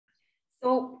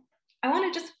So I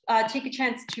want to just take a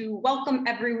chance to welcome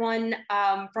everyone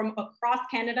from across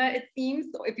Canada, it seems.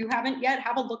 So if you haven't yet,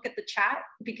 have a look at the chat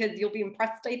because you'll be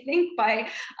impressed, I think, by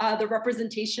the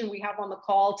representation we have on the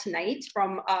call tonight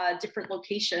from different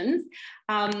locations.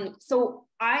 So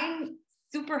I'm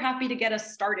super happy to get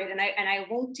us started, and I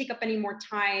won't take up any more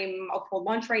time. I'll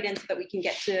launch right in so that we can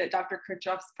get to Dr.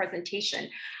 Kirchhoff's presentation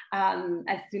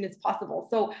as soon as possible.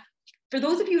 So for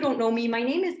those of you who don't know me, my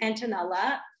name is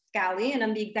Antonella Scally, and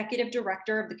I'm the Executive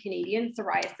Director of the Canadian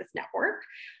Psoriasis Network.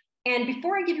 And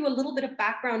before I give you a little bit of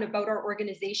background about our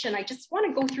organization, I just want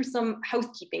to go through some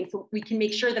housekeeping so we can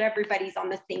make sure that everybody's on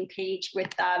the same page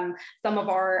with some of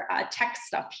our tech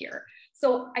stuff here.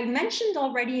 So I mentioned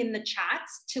already in the chat,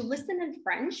 to listen in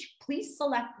French, please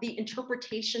select the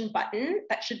interpretation button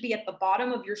that should be at the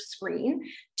bottom of your screen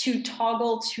to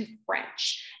toggle to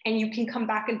French. And you can come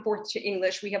back and forth to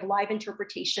English. We have live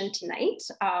interpretation tonight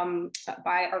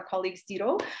by our colleague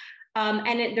Ciro.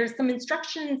 There's some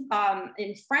instructions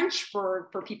in French for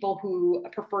people who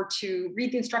prefer to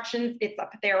read the instructions. It's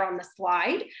up there on the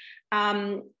slide.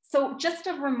 So just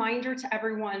a reminder to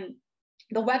everyone,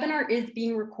 the webinar is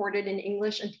being recorded in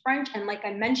English and French, and like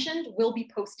I mentioned, will be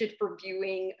posted for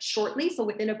viewing shortly, so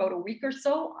within about a week or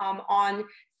so on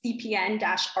cpn-rcp.com,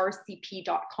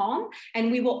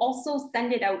 and we will also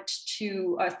send it out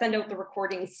to send out the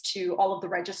recordings to all of the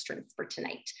registrants for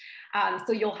tonight.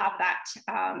 So you'll have that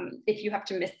if you have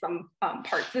to miss some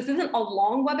parts. This isn't a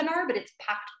long webinar, but it's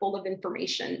packed full of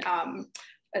information.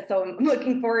 So I'm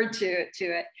looking forward to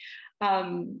it.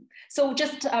 So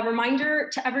just a reminder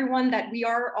to everyone that we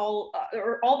are all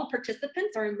the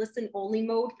participants are in listen-only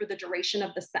mode for the duration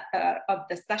of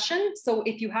the session. So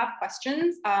if you have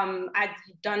questions, as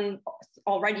you've done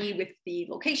already with the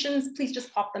locations, please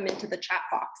just pop them into the chat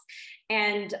box,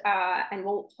 and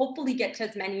we'll hopefully get to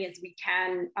as many as we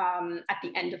can at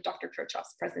the end of Dr.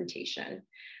 Kirchhoff's presentation.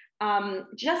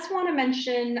 Just want to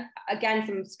mention again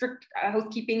some strict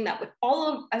housekeeping that with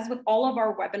all of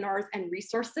our webinars and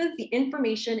resources, the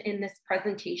information in this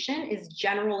presentation is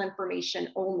general information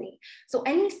only. So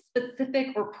any specific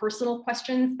or personal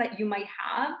questions that you might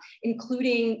have,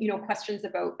 including questions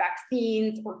about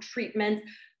vaccines or treatments,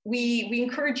 we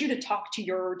encourage you to talk to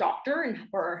your doctor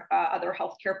or other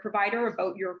healthcare provider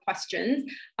about your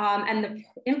questions. And the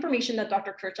information that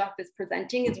Dr. Kirchhoff is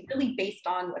presenting is really based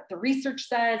on what the research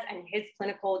says and his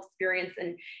clinical experience.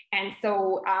 And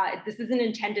so this isn't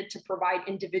intended to provide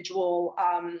individual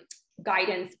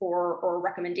guidance or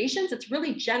recommendations. It's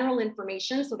really general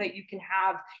information so that you can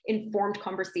have informed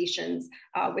conversations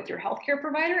with your healthcare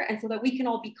provider, and so that we can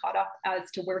all be caught up as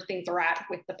to where things are at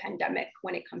with the pandemic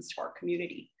when it comes to our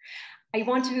community. I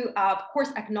want to, of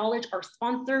course, acknowledge our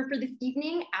sponsor for this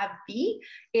evening, AbbVie.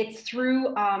 It's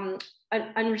through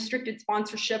an unrestricted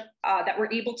sponsorship that we're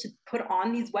able to put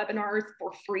on these webinars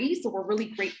for free. So we're really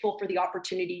grateful for the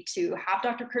opportunity to have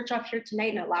Dr. Kirchhoff here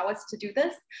tonight and allow us to do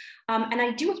this. And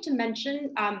I do have to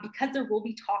mention, because there will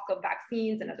be talk of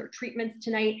vaccines and other treatments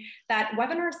tonight, that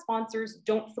webinar sponsors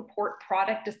don't support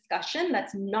product discussion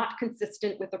that's not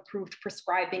consistent with approved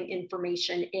prescribing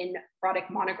information in product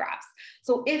monographs.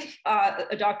 So if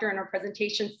a doctor in our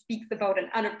presentation speaks about an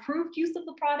unapproved use of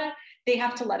the product, they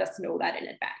have to let us know that in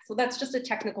advance. So that's just a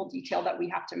technical detail that we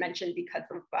have to mention because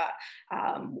of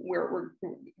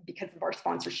because of our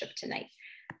sponsorship tonight.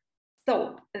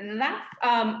 So that's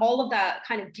all of the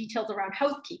kind of details around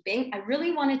housekeeping. I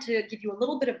really wanted to give you a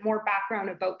little bit of more background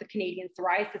about the Canadian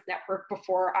Psoriasis Network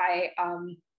before I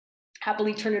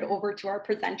happily turn it over to our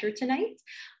presenter tonight.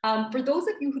 For those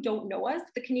of you who don't know us,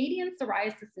 the Canadian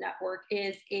Psoriasis Network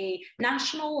is a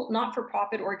national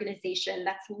not-for-profit organization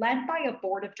that's led by a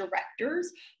board of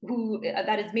directors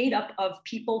that is made up of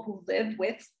people who live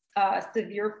with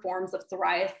severe forms of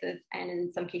psoriasis and in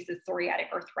some cases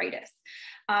psoriatic arthritis.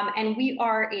 And we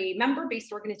are a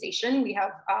member-based organization. We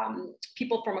have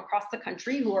people from across the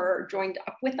country who are joined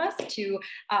up with us to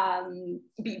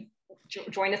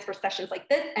join us for sessions like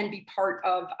this and be part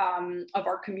of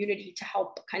our community to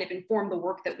help kind of inform the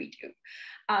work that we do.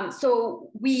 So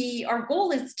our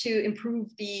goal is to improve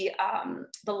the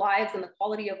lives and the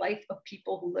quality of life of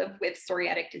people who live with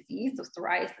psoriatic disease, so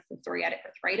psoriasis and psoriatic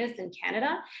arthritis in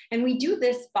Canada. And we do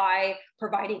this by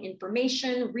providing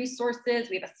information, resources.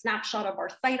 We have a snapshot of our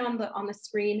site on the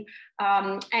screen,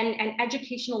 and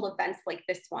educational events like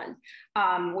this one,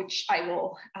 which I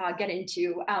will get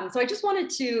into. So I just wanted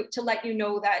to let you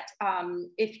know that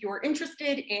if you're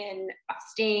interested in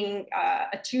staying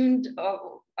attuned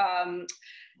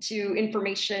to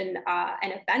information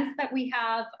and events that we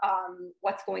have,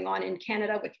 what's going on in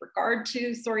Canada with regard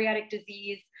to psoriatic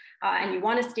disease, and you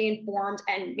want to stay informed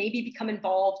and maybe become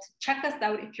involved, check us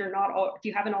out if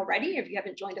you haven't already, if you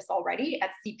haven't joined us already,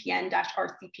 at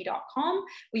cpn-rcp.com.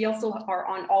 We also are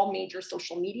on all major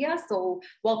social media, so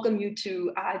welcome you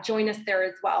to join us there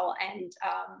as well, and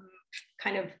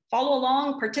kind of follow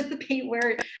along, participate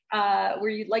where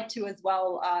you'd like to as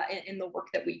well in the work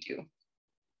that we do.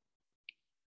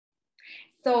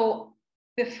 So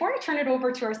before I turn it over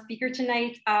to our speaker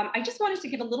tonight, I just wanted to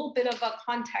give a little bit of a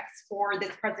context for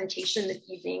this presentation this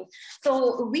evening.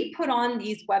 So we put on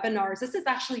these webinars. This is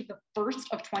actually the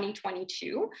first of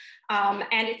 2022,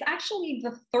 and it's actually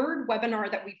the third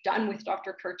webinar that we've done with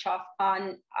Dr. Kirchhof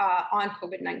on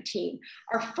COVID-19.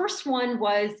 Our first one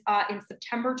was in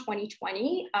September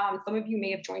 2020. Some of you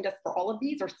may have joined us for all of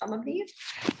these or some of these,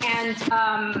 and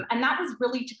that was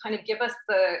really to kind of give us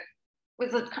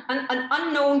was an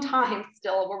unknown time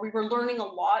still, where we were learning a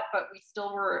lot, but we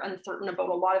still were uncertain about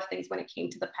a lot of things when it came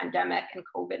to the pandemic and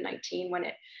COVID-19, when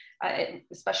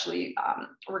especially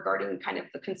regarding kind of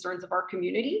the concerns of our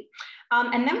community.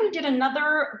 And then we did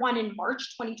another one in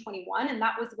March 2021, and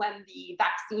that was when the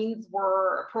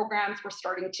programs were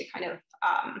starting to kind of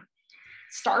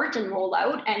start and roll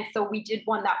out. And so we did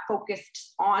one that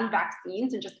focused on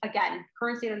vaccines and just, again,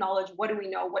 current state of knowledge. What do we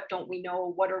know? What don't we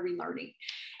know? What are we learning?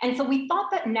 And so we thought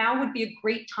that now would be a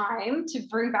great time to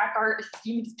bring back our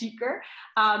esteemed speaker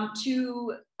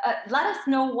to let us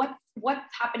know what's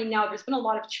happening now. There's been a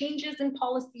lot of changes in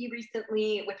policy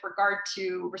recently with regard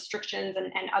to restrictions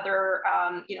and other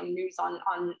news on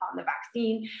the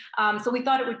vaccine. So we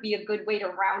thought it would be a good way to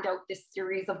round out this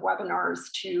series of webinars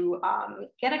to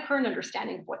get a current understanding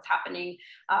of what's happening,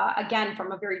 again,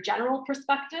 from a very general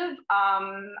perspective,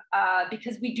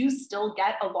 because we do still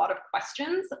get a lot of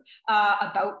questions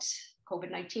about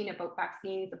COVID-19, about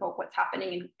vaccines, about what's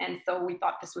happening. And so we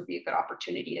thought this would be a good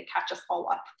opportunity to catch us all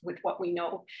up with what we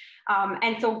know.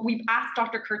 And so we've asked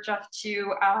Dr. Kirchhof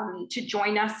to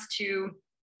join us to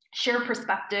share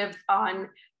perspectives on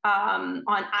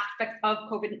aspects of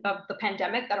the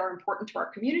pandemic that are important to our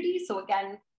community. So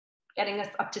again, getting us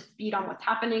up to speed on what's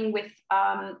happening with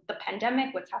the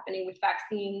pandemic, what's happening with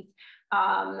vaccines,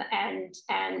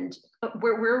 and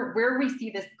where we see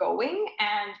this going,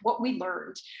 and what we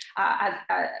learned as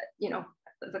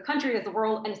a country, as a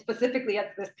world, and specifically as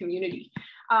this community.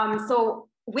 So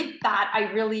with that, I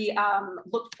really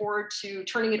look forward to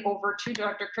turning it over to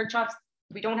Dr. Kirchhof.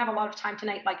 We don't have a lot of time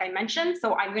tonight, like I mentioned,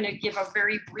 so I'm going to give a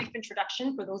very brief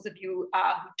introduction for those of you who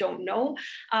don't know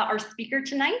our speaker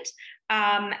tonight,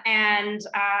 and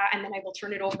then I will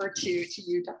turn it over to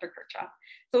you, Dr. Kirchhof.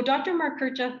 So Dr. Mark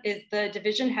Kirchhof is the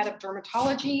Division Head of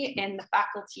Dermatology in the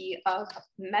Faculty of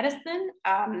Medicine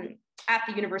at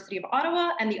the University of Ottawa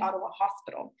and the Ottawa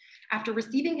Hospital. After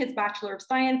receiving his Bachelor of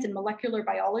Science in Molecular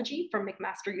Biology from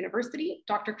McMaster University,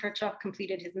 Dr. Kirchhof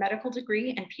completed his medical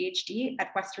degree and PhD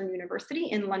at Western University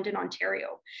in London,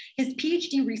 Ontario. His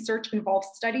PhD research involves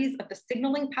studies of the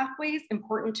signaling pathways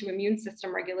important to immune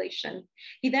system regulation.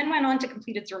 He then went on to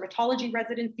complete a dermatology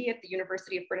residency at the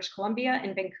University of British Columbia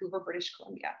in Vancouver, British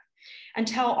Columbia.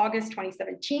 Until August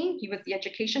 2017, he was the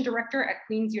Education Director at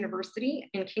Queen's University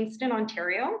in Kingston,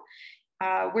 Ontario,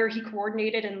 where he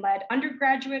coordinated and led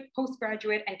undergraduate,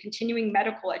 postgraduate, and continuing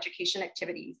medical education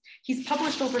activities. He's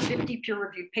published over 50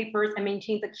 peer-reviewed papers and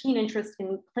maintains a keen interest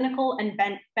in clinical and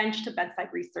bench-to-bedside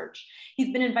research.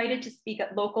 He's been invited to speak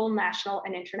at local, national,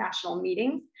 and international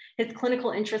meetings. His clinical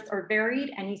interests are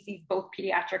varied, and he sees both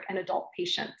pediatric and adult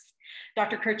patients.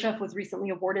 Dr. Kirchhof was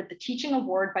recently awarded the Teaching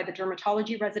Award by the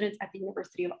Dermatology Residents at the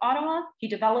University of Ottawa. He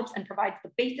develops and provides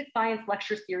the basic science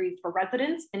lecture series for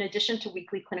residents, in addition to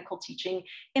weekly clinical teaching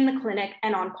in the clinic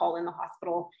and on call in the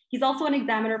hospital. He's also an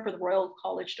examiner for the Royal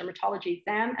College Dermatology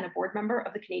exam and a board member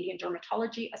of the Canadian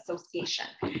Dermatology Association.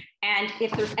 And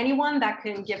if there's anyone that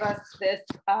can give us this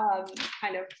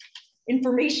kind of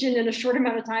information in a short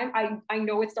amount of time, I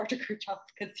know it's Dr. Kirchhof,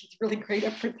 because he's really great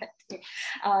at presenting.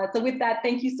 So with that,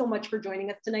 thank you so much for joining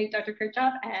us tonight, Dr.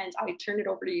 Kirchhof, and I turn it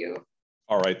over to you.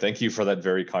 All right, thank you for that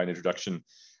very kind introduction.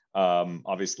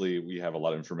 Obviously, we have a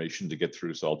lot of information to get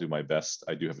through, so I'll do my best.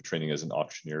 I do have a training as an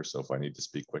auctioneer, so if I need to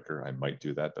speak quicker, I might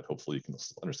do that, but hopefully you can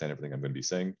understand everything I'm going to be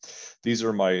saying. These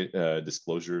are my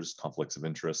disclosures, conflicts of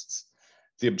interests.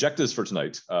 The objectives for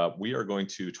tonight, we are going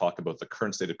to talk about the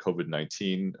current state of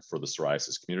COVID-19 for the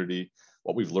psoriasis community,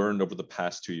 what we've learned over the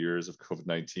past 2 years of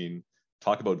COVID-19,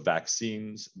 talk about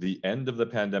vaccines, the end of the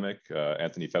pandemic.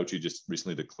 Anthony Fauci just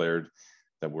recently declared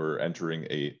that we're entering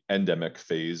an endemic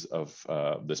phase of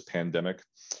this pandemic.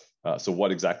 So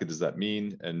what exactly does that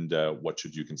mean, and what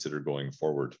should you consider going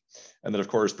forward? And then, of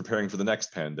course, preparing for the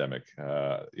next pandemic.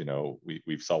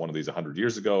 We saw one of these 100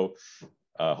 years ago.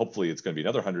 Hopefully it's going to be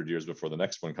another 100 years before the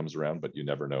next one comes around, but you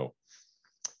never know.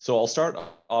 So I'll start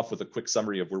off with a quick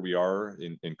summary of where we are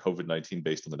in COVID-19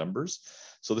 based on the numbers.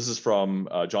 So this is from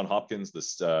Johns Hopkins.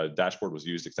 This dashboard was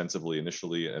used extensively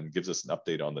initially and gives us an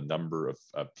update on the number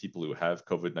of people who have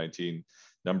COVID-19.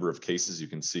 Number of cases you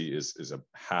can see is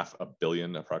 500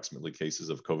 million approximately cases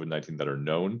of COVID-19 that are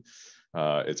known.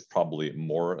 It's probably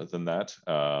more than that.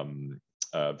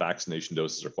 Vaccination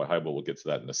doses are quite high, but we'll get to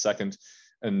that in a second.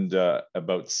 And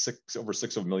about over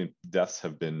 6 million deaths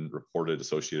have been reported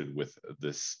associated with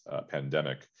this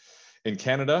pandemic. In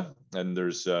Canada, and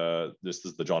this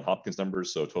is the Johns Hopkins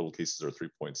numbers, so total cases are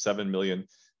 3.7 million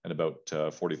and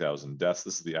about 40,000 deaths.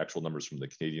 This is the actual numbers from the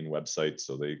Canadian website,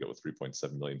 so they go with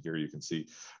 3.7 million here. You can see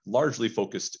largely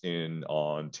focused in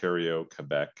Ontario,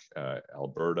 Quebec,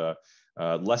 Alberta,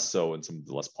 less so in some of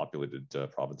the less populated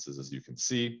provinces, as you can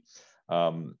see.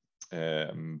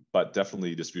 But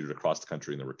definitely distributed across the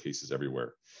country, and there were cases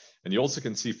everywhere. And you also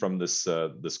can see from this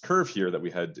this curve here that we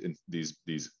had in these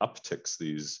upticks,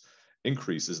 these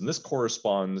increases, and this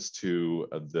corresponds to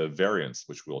the variants,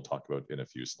 which we'll talk about in a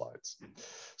few slides.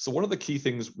 So one of the key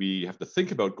things we have to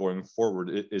think about going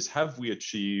forward is, have we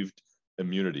achieved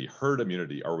immunity, herd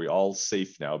immunity? Are we all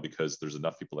safe now because there's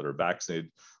enough people that are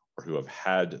vaccinated or who have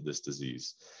had this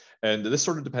disease? And this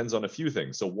sort of depends on a few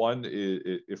things. So one,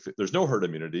 if there's no herd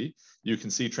immunity, you can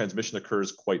see transmission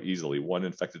occurs quite easily. One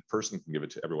infected person can give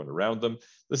it to everyone around them.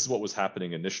 This is what was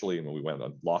happening initially when we went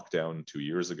on lockdown 2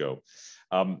 years ago.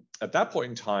 At that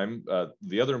point in time,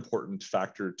 the other important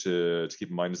factor to keep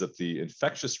in mind is that the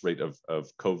infectious rate of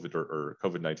COVID or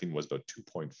COVID-19 was about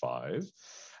 2.5.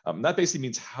 That basically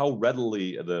means how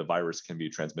readily the virus can be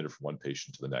transmitted from one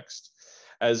patient to the next.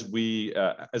 As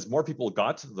more people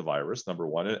got the virus, number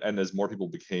one, and as more people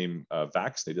became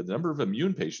vaccinated, the number of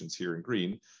immune patients here in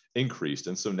green increased.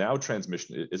 And so now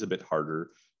transmission is a bit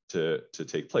harder to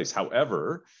take place.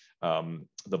 However,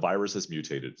 the virus has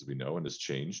mutated, as we know, and has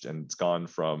changed. And it's gone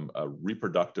from a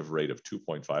reproductive rate of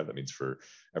 2.5, that means for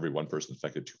every one person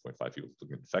infected, 2.5 people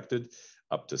infected,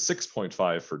 up to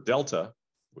 6.5 for Delta,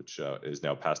 which is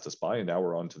now passed us by. And now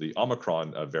we're on to the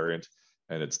Omicron variant,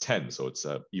 and it's 10, so it's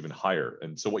even higher.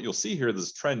 And so what you'll see here,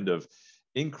 this trend of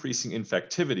increasing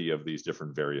infectivity of these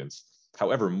different variants.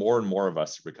 However, more and more of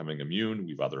us are becoming immune.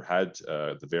 We've either had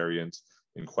the variant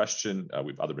in question,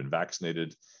 we've either been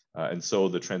vaccinated, and so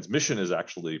the transmission is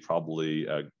actually probably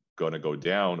going to go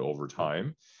down over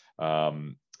time.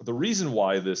 The reason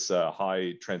why this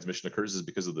high transmission occurs is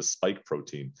because of the spike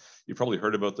protein. You've probably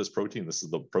heard about this protein. This is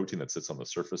the protein that sits on the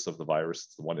surface of the virus.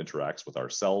 It's the one that interacts with our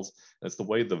cells. And it's the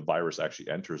way the virus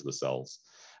actually enters the cells.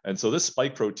 And so this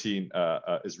spike protein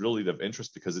is really of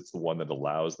interest because it's the one that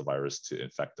allows the virus to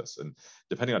infect us. And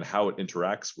depending on how it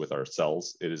interacts with our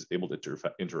cells, it is able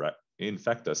to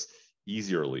infect us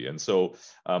easily. And so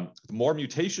the more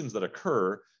mutations that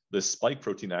occur, this spike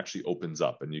protein actually opens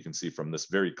up. And you can see from this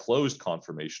very closed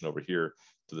conformation over here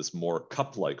to this more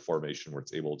cup-like formation where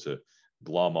it's able to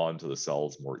glom onto the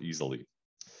cells more easily.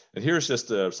 And here's just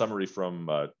a summary from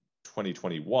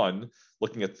 2021,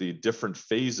 looking at the different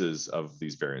phases of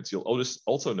these variants. You'll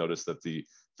also notice that the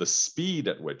speed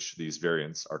at which these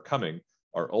variants are coming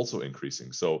are also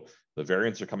increasing. So the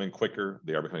variants are coming quicker,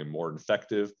 they are becoming more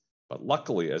infective, but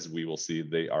luckily, as we will see,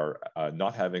 they are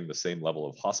not having the same level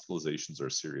of hospitalizations or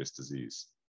serious disease.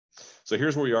 So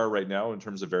here's where we are right now in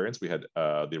terms of variants. We had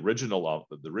the original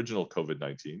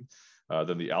COVID-19,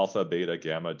 then the alpha, beta,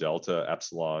 gamma, delta,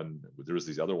 epsilon. There was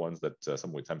these other ones that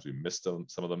sometimes we missed some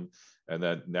of them. And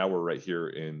then now we're right here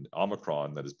in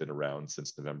Omicron that has been around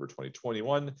since November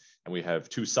 2021. And we have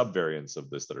 2 subvariants of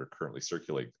this that are currently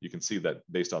circulating. You can see that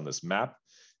based on this map,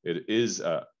 it is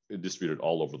distributed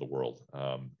all over the world.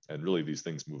 And really these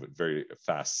things move at very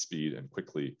fast speed and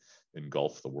quickly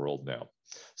engulf the world now.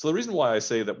 So the reason why I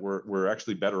say that we're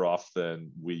actually better off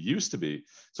than we used to be.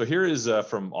 So here is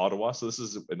from Ottawa. So this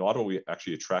is in Ottawa, we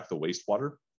actually track the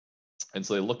wastewater. And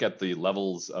so they look at the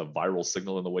levels of viral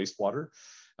signal in the wastewater.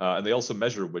 And they also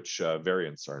measure which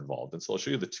variants are involved. And so I'll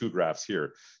show you the 2 graphs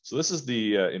here. So this is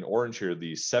the, in orange here,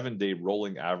 the 7-day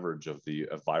rolling average of the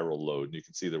viral load. And you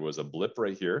can see there was a blip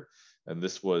right here. And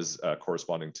this was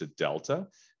corresponding to Delta.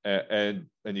 And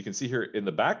you can see here in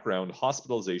the background,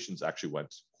 hospitalizations actually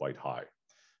went quite high.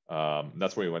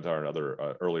 That's where we went on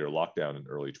another earlier lockdown in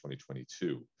early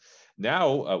 2022.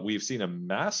 Now we've seen a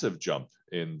massive jump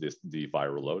in the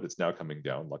viral load. It's now coming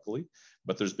down, luckily,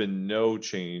 but there's been no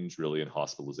change really in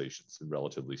hospitalizations. It's been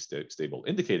relatively stable,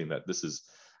 indicating that this is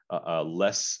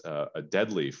less a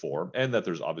deadly form, and that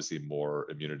there's obviously more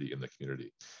immunity in the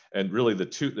community. And really, the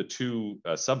two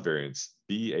subvariants,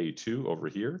 BA2 over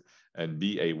here and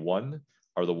BA1,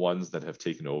 are the ones that have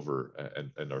taken over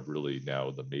and are really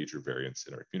now the major variants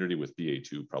in our community, with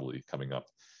BA2 probably coming up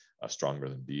stronger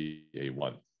than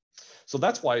BA1. So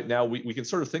that's why now we can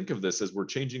sort of think of this as we're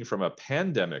changing from a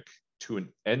pandemic to an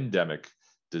endemic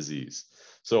disease.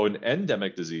 So an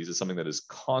endemic disease is something that is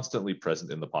constantly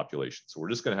present in the population. So we're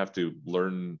just going to have to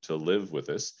learn to live with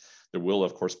this. There will,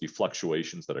 of course, be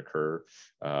fluctuations that occur,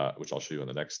 which I'll show you on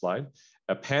the next slide.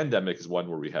 A pandemic is one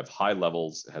where we have high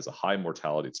levels, it has a high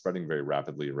mortality, it's spreading very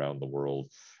rapidly around the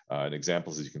world. And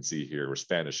examples, as you can see here, were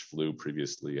Spanish flu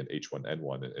previously and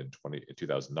H1N1 in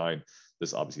 2009.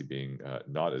 This obviously being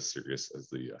not as serious as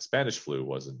the Spanish flu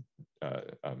was in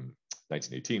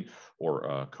 1918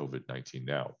 or COVID-19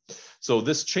 now. So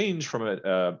this change from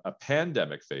a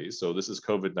pandemic phase, so this is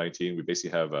COVID-19, we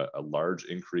basically have a large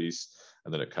increase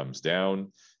and then it comes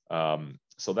down.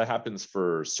 So that happens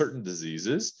for certain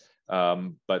diseases.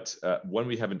 But when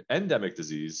we have an endemic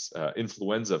disease,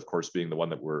 influenza, of course, being the one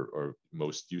that we're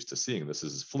most used to seeing, this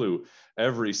is flu.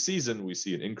 Every season we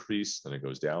see an increase, then it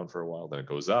goes down for a while, then it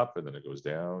goes up, and then it goes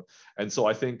down. And so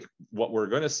I think what we're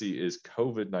going to see is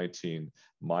COVID-19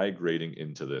 migrating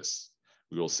into this.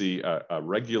 We will see a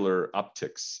regular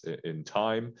upticks in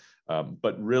time,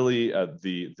 but really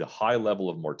the high level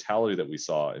of mortality that we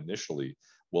saw initially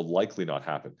will likely not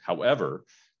happen. However,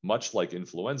 much like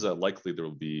influenza, likely there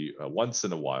will be once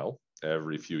in a while,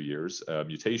 every few years,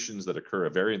 mutations that occur, a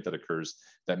variant that occurs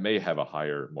that may have a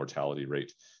higher mortality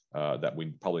rate that we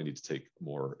probably need to take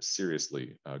more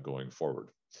seriously going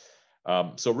forward.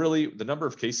 So really, the number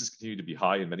of cases continue to be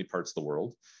high in many parts of the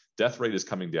world. Death rate is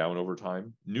coming down over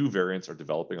time. New variants are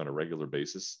developing on a regular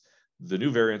basis. The new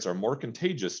variants are more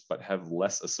contagious, but have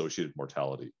less associated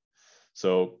mortality.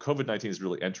 So COVID-19 is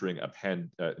really entering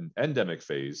an endemic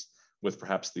phase with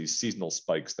perhaps these seasonal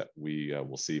spikes that we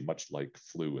will see, much like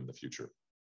flu in the future.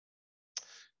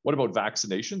 What about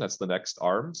vaccination? That's the next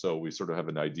arm. So we sort of have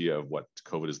an idea of what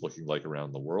COVID is looking like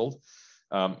around the world.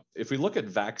 If we look at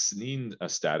vaccine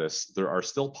status, there are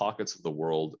still pockets of the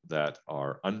world that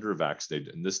are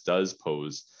under-vaccinated, and this does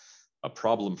pose a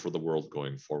problem for the world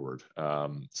going forward.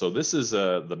 So this is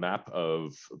the map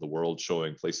of the world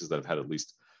showing places that have had at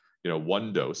least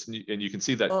one dose, and you can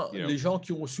see that les gens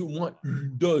qui ont reçu au moins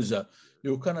une dose. Et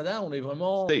au Canada, on est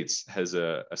vraiment States has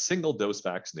a single dose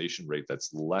vaccination rate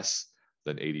that's less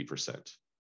than 80%,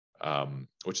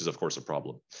 which is of course a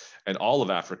problem. And all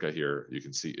of Africa here, you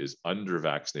can see, is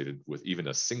under-vaccinated with even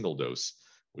a single dose,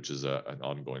 which is an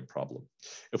ongoing problem.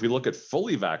 If we look at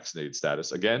fully vaccinated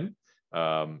status, again,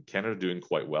 Canada doing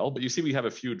quite well, but you see we have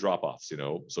a few drop-offs,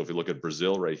 So if you look at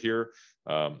Brazil right here,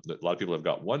 a lot of people have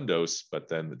got one dose, but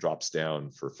then it drops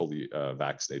down for fully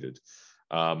vaccinated.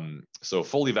 So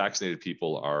fully vaccinated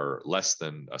people are less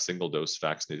than a single dose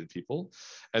vaccinated people.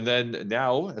 And then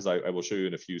now, as I will show you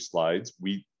in a few slides,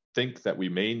 we think that we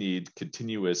may need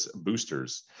continuous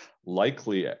boosters,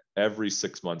 likely every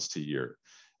 6 months to a year.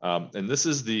 And this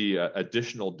is the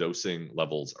additional dosing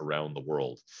levels around the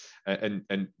world.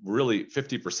 And really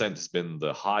 50% has been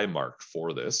the high mark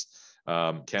for this.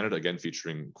 Canada, again,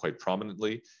 featuring quite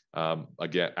prominently.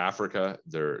 Again, Africa,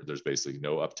 there's basically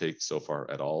no uptake so far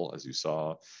at all, as you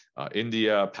saw.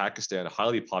 India, Pakistan,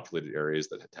 highly populated areas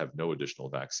that have no additional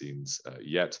vaccines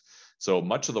yet. So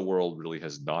much of the world really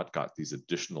has not got these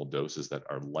additional doses that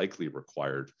are likely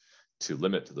required to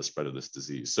limit the spread of this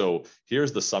disease. So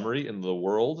here's the summary in the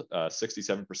world.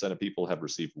 67% of people have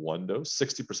received one dose,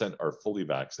 60% are fully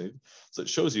vaccinated. So it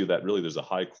shows you that really there's a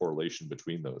high correlation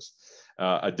between those.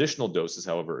 Additional doses,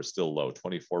 however, are still low,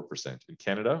 24%. In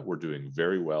Canada, we're doing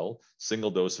very well.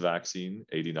 Single dose vaccine,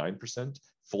 89%,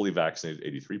 fully vaccinated,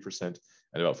 83%,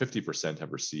 and about 50%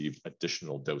 have received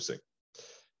additional dosing.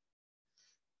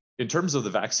 In terms of the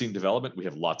vaccine development, we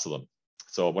have lots of them.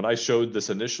 So when I showed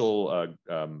this initial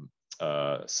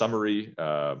summary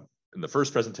in the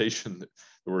first presentation,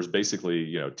 there was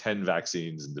basically 10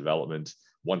 vaccines in development.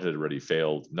 One had already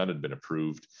failed, none had been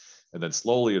approved, and then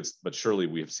slowly but surely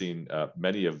we have seen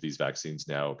many of these vaccines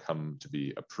now come to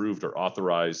be approved or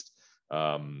authorized.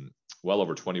 Well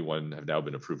over 21 have now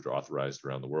been approved or authorized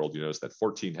around the world. You notice that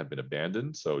 14 have been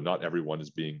abandoned, so not everyone is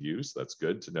being used. That's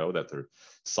good to know that their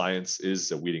science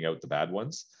is weeding out the bad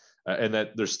ones. And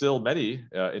that there's still many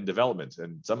in development,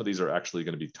 and some of these are actually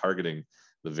going to be targeting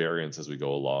the variants as we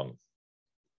go along.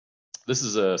 This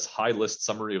is a high list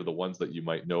summary of the ones that you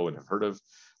might know and have heard of.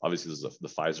 Obviously, there's the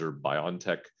Pfizer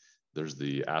BioNTech, there's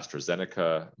the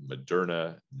AstraZeneca,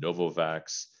 Moderna,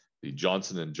 Novavax, the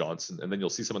Johnson & Johnson, and then you'll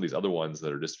see some of these other ones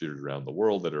that are distributed around the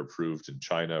world that are approved in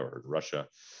China or in Russia,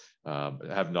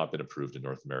 have not been approved in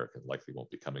North America, and likely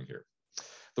won't be coming here.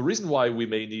 The reason why we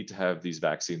may need to have these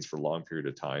vaccines for a long period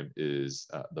of time is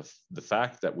the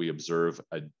fact that we observe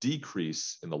a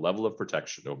decrease in the level of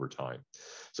protection over time.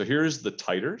 So here's the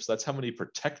titers. That's how many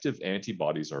protective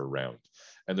antibodies are around.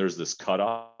 And there's this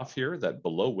cutoff here that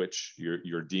below which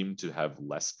you're deemed to have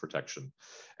less protection.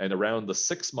 And around the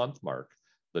 6-month mark,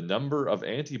 the number of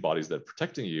antibodies that are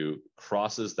protecting you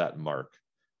crosses that mark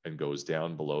and goes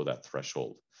down below that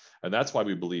threshold. And that's why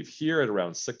we believe here at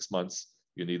around 6 months,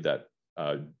 you need that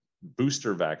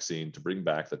booster vaccine to bring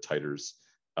back the titers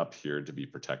up here to be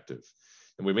protective.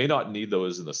 And we may not need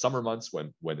those in the summer months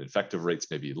when infective rates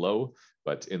may be low,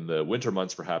 but in the winter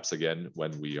months, perhaps again,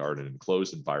 when we are in an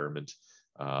enclosed environment,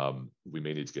 we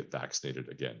may need to get vaccinated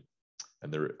again.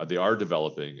 And they are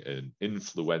developing an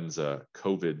influenza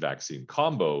COVID vaccine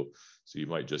combo, so you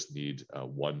might just need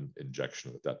one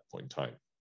injection at that point in time.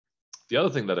 The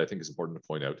other thing that I think is important to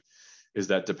point out is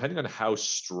that depending on how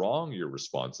strong your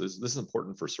response is, this is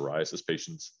important for psoriasis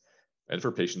patients and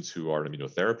for patients who are on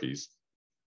immunotherapies,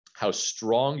 how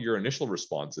strong your initial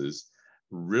response is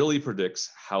really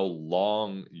predicts how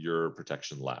long your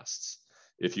protection lasts.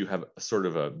 If you have sort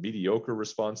of a mediocre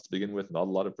response to begin with, not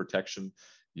a lot of protection,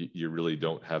 you really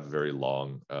don't have very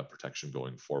long protection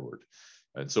going forward.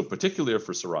 And so particularly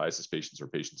for psoriasis patients or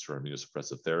patients who are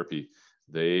immunosuppressive therapy,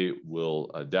 they will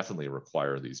definitely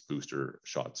require these booster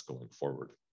shots going forward.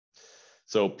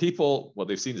 So what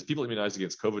they've seen is people immunized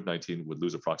against COVID-19 would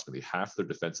lose approximately half their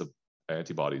defensive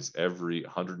antibodies every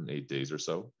 108 days or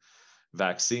so.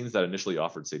 Vaccines that initially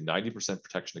offered, say, 90%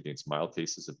 protection against mild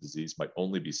cases of disease might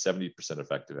only be 70%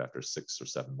 effective after 6 or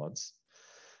 7 months.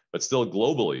 But still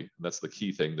globally, and that's the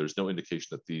key thing, there's no indication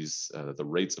that the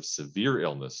rates of severe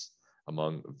illness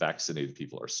among vaccinated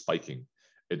people are spiking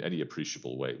in any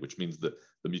appreciable way, which means that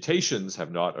the mutations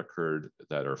have not occurred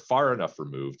that are far enough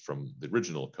removed from the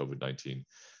original COVID-19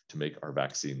 to make our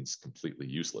vaccines completely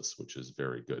useless, which is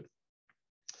very good.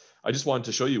 I just wanted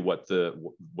to show you what the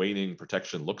waning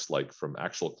protection looks like from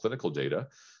actual clinical data.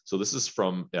 So this is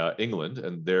from England,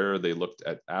 and there they looked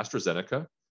at AstraZeneca,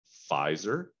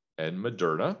 Pfizer, and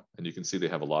Moderna. And you can see they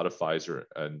have a lot of Pfizer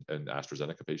and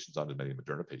AstraZeneca patients on, and many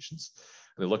Moderna patients.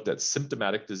 And they looked at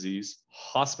symptomatic disease,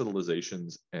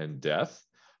 hospitalizations, and death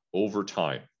over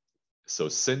time. So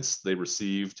since they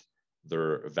received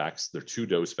their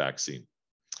 2-dose vaccine.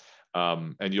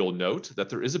 And you'll note that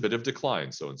there is a bit of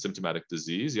decline. So in symptomatic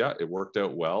disease, yeah, it worked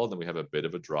out well. Then we have a bit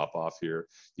of a drop off here.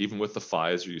 Even with the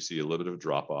Pfizer, you see a little bit of a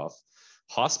drop off.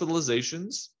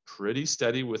 Hospitalizations, pretty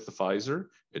steady with the Pfizer.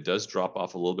 It does drop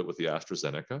off a little bit with the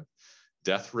AstraZeneca.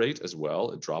 Death rate as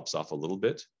well, it drops off a little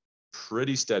bit.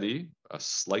 Pretty steady, a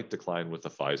slight decline with the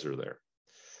Pfizer there.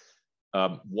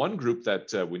 One group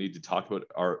that we need to talk about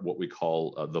are what we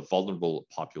call the vulnerable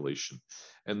population.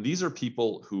 And these are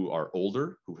people who are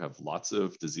older, who have lots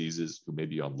of diseases, who may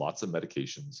be on lots of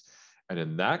medications. And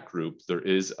in that group, there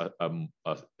is a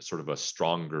sort of a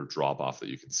stronger drop off that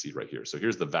you can see right here. So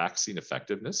here's the vaccine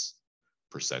effectiveness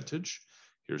percentage.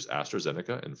 Here's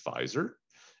AstraZeneca and Pfizer.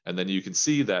 And then you can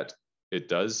see that it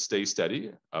does stay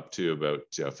steady up to about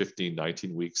 15,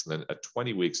 19 weeks. And then at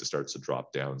 20 weeks, it starts to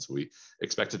drop down. So we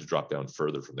expect it to drop down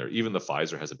further from there. Even the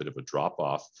Pfizer has a bit of a drop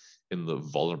off in the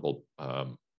vulnerable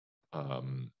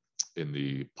in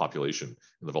the population,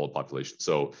 in the vulnerable population.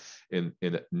 So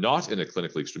not in a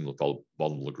clinically extremely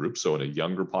vulnerable group, so in a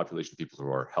younger population, people who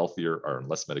are healthier, are on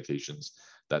less medications,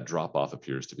 that drop off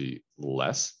appears to be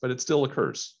less, but it still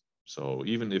occurs. So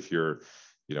even if you're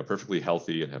perfectly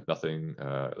healthy and have nothing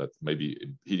that may be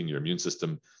impeding your immune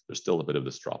system, there's still a bit of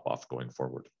this drop off going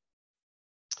forward.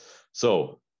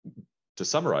 So to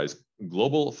summarize,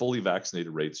 global fully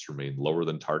vaccinated rates remain lower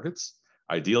than targets.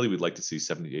 Ideally, we'd like to see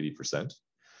 70–80%.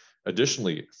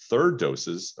 Additionally, third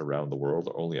doses around the world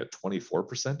are only at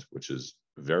 24%, which is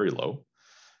very low.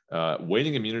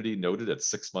 Waning immunity noted at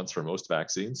 6 months for most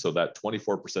vaccines, so that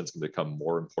 24% is going to become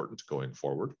more important going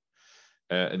forward.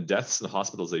 And deaths and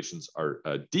hospitalizations are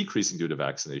decreasing due to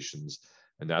vaccinations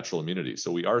and natural immunity.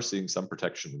 So we are seeing some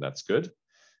protection, and that's good.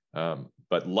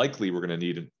 But likely we're going to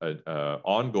need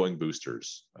ongoing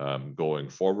boosters going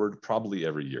forward, probably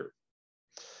every year.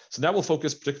 So now we'll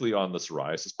focus particularly on the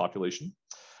psoriasis population.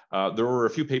 There were a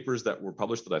few papers that were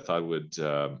published that I thought I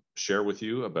would share with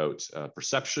you about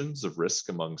perceptions of risk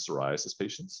among psoriasis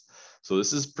patients. So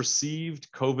this is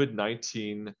perceived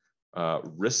COVID-19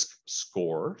 risk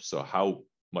score, so how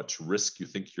much risk you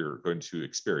think you're going to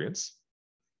experience,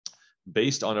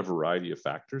 based on a variety of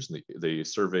factors. And they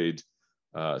surveyed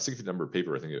a significant number of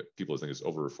people think it's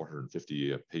over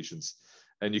 450 patients.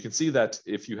 And you can see that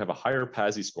if you have a higher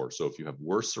PASI score, so if you have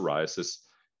worse psoriasis,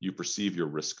 you perceive your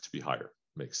risk to be higher.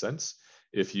 Makes sense.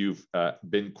 If you've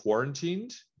been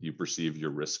quarantined, you perceive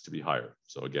your risk to be higher.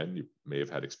 So again, you may have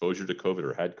had exposure to COVID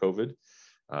or had COVID.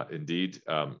 Indeed,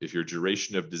 if your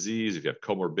duration of disease, if you have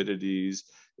comorbidities,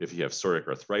 if you have psoriatic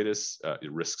arthritis,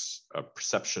 your risk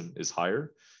perception is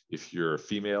higher. If you're a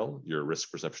female, your risk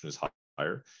perception is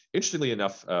higher. Interestingly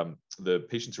enough, the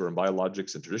patients who are on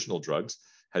biologics and traditional drugs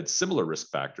had similar risk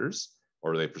factors,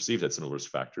 or they perceived had similar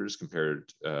risk factors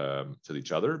compared to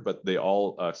each other, but they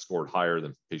all scored higher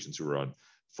than patients who were on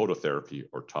phototherapy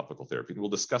or topical therapy. And we'll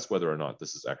discuss whether or not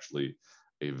this is actually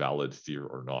a valid fear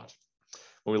or not.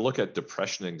 When we look at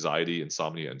depression, anxiety,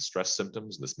 insomnia, and stress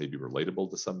symptoms, and this may be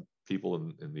relatable to some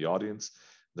people in the audience,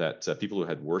 that people who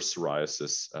had worse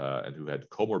psoriasis and who had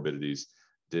comorbidities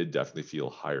did definitely feel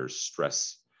higher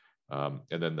stress. And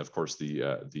then, of course,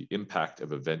 the impact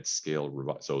of event scale,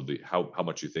 so how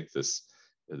much you think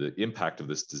the impact of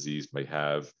this disease may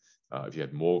have. If you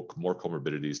had more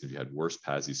comorbidities and if you had worse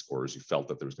PASI scores, you felt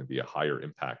that there was going to be a higher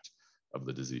impact of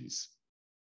the disease.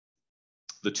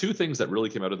 The two things that really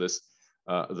came out of this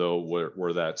though,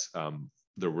 were that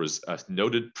there was a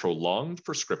noted prolonged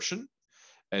prescription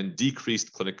and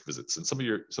decreased clinic visits. And some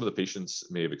of the patients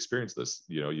may have experienced this.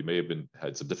 You know, you may have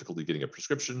had some difficulty getting a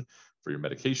prescription for your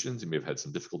medications. You may have had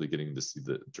some difficulty getting to see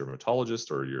the dermatologist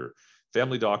or your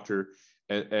family doctor.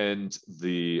 And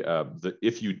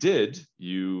if you did,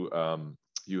 you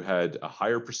had a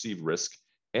higher perceived risk,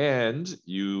 and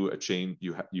you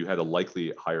had a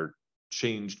likely higher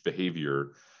changed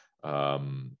behavior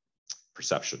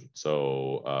perception.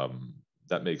 So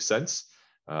that makes sense.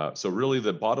 So really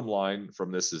the bottom line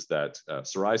from this is that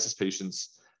psoriasis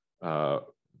patients, the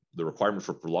requirement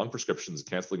for prolonged prescriptions,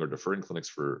 canceling or deferring clinics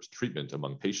for treatment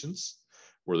among patients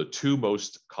were the two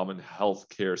most common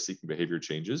healthcare seeking behavior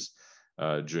changes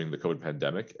during the COVID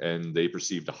pandemic. And they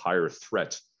perceived a higher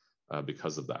threat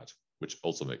because of that, which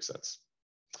also makes sense.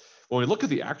 When we look at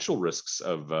the actual risks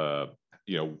of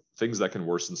things that can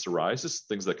worsen psoriasis,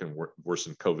 things that can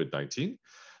worsen COVID-19.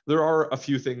 There are a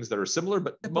few things that are similar,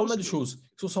 but il y a pas mal de choses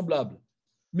qui sont semblables,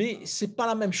 mais c'est pas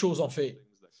la même chose en fait.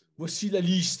 Voici la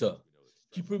liste.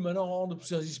 Qui peut maintenant rendre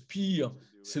psoriasis pire,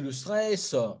 c'est le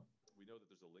stress.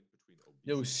 Il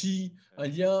y a aussi un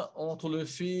lien entre le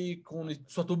fait qu'on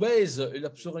soit obèse et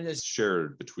la psoriasis.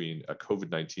 Shared between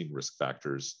COVID-19 risk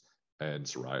factors and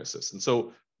psoriasis, and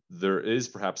so there is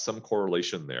perhaps some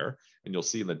correlation there, and you'll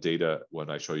see in the data when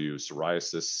I show you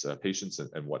psoriasis patients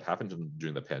and what happened to them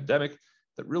during the pandemic,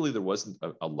 that really there wasn't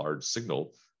a large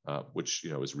signal, which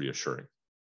is reassuring.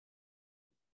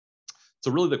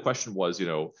 So really the question was,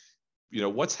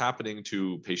 what's happening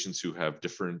to patients who have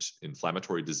different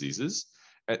inflammatory diseases,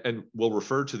 and we'll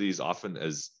refer to these often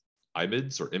as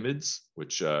IMIDs or IMIDs,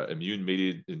 which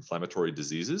immune-mediated inflammatory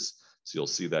diseases. So you'll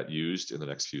see that used in the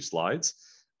next few slides.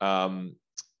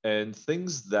 And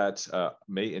things that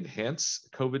may enhance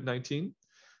COVID-19,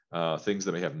 things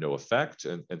that may have no effect,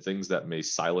 and things that may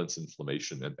silence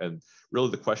inflammation. And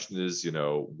really the question is,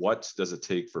 what does it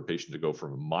take for a patient to go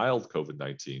from mild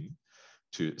COVID-19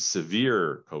 to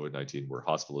severe COVID-19 where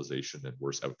hospitalization and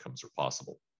worse outcomes are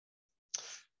possible?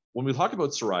 When we talk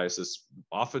about psoriasis,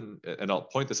 often, and I'll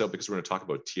point this out because we're going to talk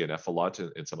about TNF a lot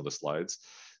in some of the slides.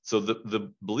 So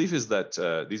the belief is that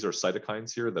these are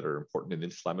cytokines here that are important in the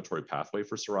inflammatory pathway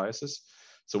for psoriasis.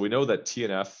 So we know that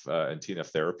TNF and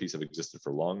TNF therapies have existed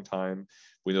for a long time.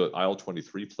 We know that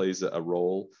IL-23 plays a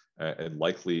role and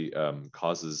likely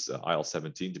causes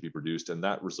IL-17 to be produced, and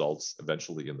that results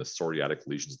eventually in the psoriatic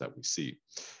lesions that we see.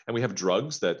 And we have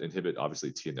drugs that inhibit,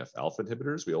 obviously, TNF alpha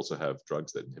inhibitors. We also have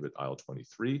drugs that inhibit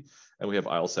IL-23, and we have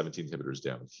IL-17 inhibitors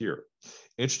down here.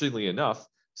 Interestingly enough,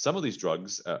 some of these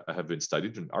drugs have been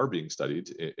studied and are being studied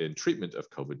in treatment of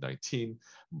COVID-19,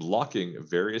 blocking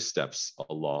various steps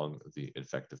along the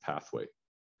infective pathway.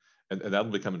 And that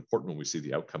will become important when we see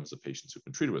the outcomes of patients who've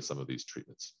been treated with some of these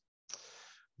treatments.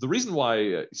 The reason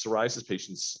why psoriasis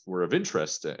patients were of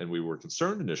interest, and we were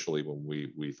concerned initially when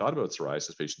we thought about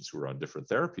psoriasis patients who were on different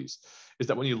therapies, is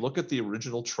that when you look at the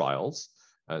original trials,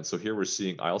 and so here we're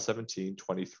seeing IL-17,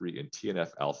 23, and TNF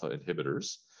alpha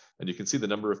inhibitors, and you can see the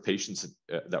number of patients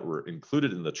that were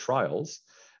included in the trials.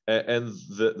 And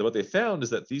what they found is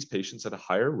that these patients had a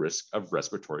higher risk of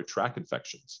respiratory tract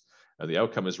infections. And the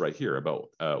outcome is right here, about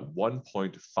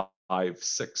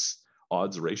 1.56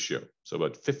 odds ratio. So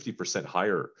about 50%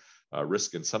 higher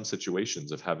risk in some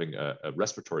situations of having a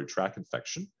respiratory tract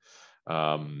infection.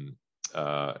 And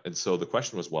so the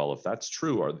question was, well, if that's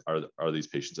true, are these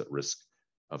patients at risk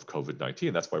of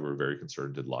COVID-19? That's why we're very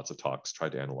concerned, did lots of talks,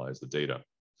 tried to analyze the data.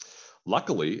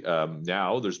 Luckily,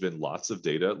 now there's been lots of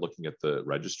data looking at the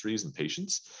registries and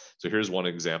patients. So here's one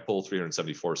example,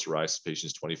 374 psoriasis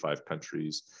patients, 25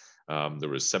 countries. There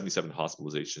was 77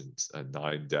 hospitalizations and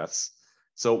 9 deaths.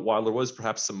 So while there was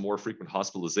perhaps some more frequent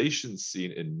hospitalizations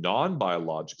seen in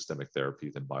non-biologic systemic therapy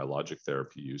than biologic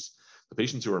therapy use, the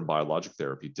patients who were in biologic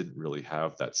therapy didn't really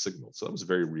have that signal. So that was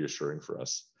very reassuring for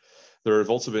us. There have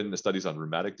also been studies on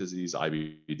rheumatic disease,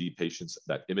 IBD patients,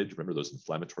 that image, remember those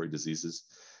inflammatory diseases.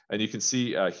 And you can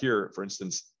see here, for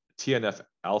instance,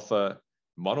 TNF-alpha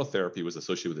monotherapy was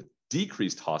associated with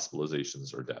decreased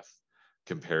hospitalizations or death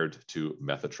compared to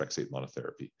methotrexate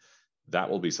monotherapy. That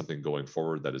will be something going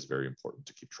forward that is very important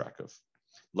to keep track of.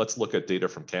 Let's look at data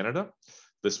from Canada.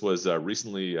 This was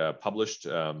recently published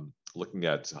looking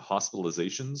at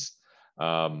hospitalizations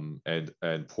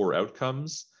and poor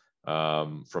outcomes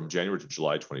from January to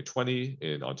July 2020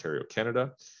 in Ontario,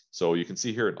 Canada. So you can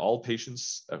see here in all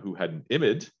patients who had an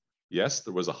IMID, yes,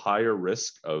 there was a higher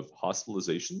risk of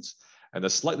hospitalizations and a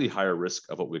slightly higher risk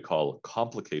of what we call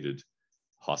complicated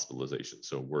hospitalization,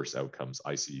 so worse outcomes,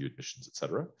 ICU admissions, et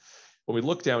cetera. When we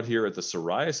look down here at the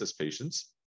psoriasis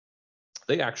patients,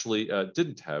 they actually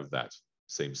didn't have that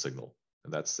same signal.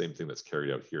 And that's the same thing that's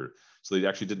carried out here. So they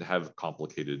actually didn't have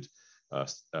complicated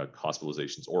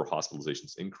hospitalizations, or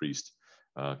hospitalizations increased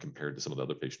compared to some of the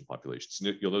other patient populations.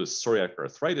 You'll notice psoriatic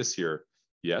arthritis here,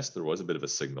 yes, there was a bit of a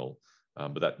signal,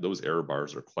 but those error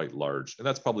bars are quite large. And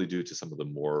that's probably due to some of the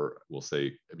more, we'll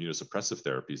say, immunosuppressive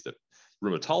therapies that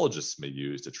rheumatologists may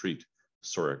use to treat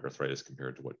psoriatic arthritis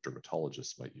compared to what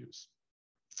dermatologists might use.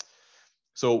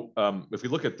 So if we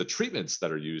look at the treatments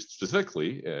that are used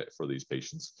specifically for these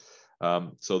patients,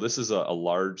 so this is a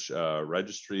large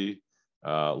registry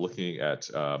looking at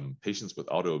patients with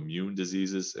autoimmune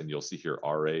diseases, and you'll see here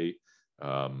RA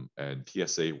and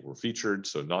PSA were featured,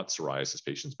 so not psoriasis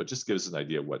patients, but just gives an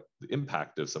idea of what the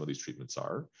impact of some of these treatments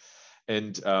are.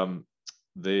 And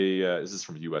this is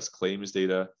from US claims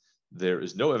data. There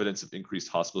is no evidence of increased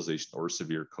hospitalization or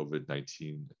severe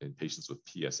COVID-19 in patients with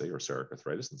PSA or psoriatic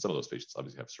arthritis, and some of those patients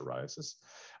obviously have psoriasis.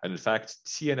 And in fact,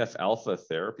 TNF-alpha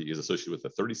therapy is associated with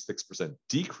a 36%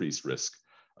 decreased risk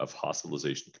of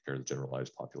hospitalization compared to the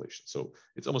generalized population. So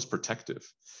it's almost protective.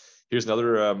 Here's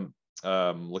another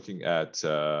looking at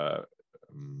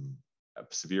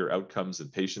severe outcomes in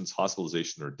patients,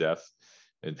 hospitalization or death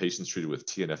in patients treated with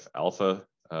TNF-alpha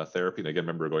therapy. And again,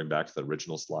 remember going back to the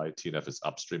original slide, TNF is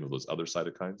upstream of those other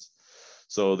cytokines.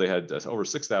 So they had over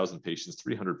 6,000 patients,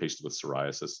 300 patients with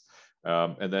psoriasis.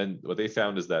 And then what they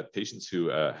found is that patients who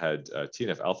had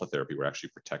TNF-alpha therapy were actually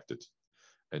protected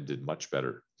and did much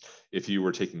better. If you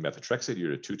were taking methotrexate, you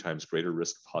had a 2 times greater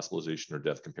risk of hospitalization or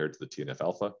death compared to the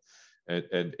TNF-alpha.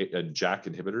 And JAK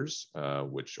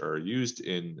inhibitors, which are used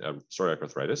in psoriatic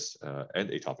arthritis and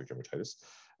atopic dermatitis,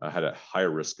 had a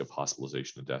higher risk of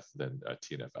hospitalization and death than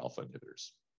TNF-alpha inhibitors.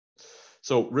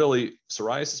 So really,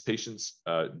 psoriasis patients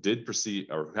did perceive,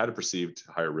 or had a perceived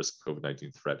higher risk of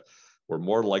COVID-19 threat, were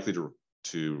more likely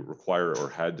to require or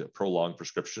had prolonged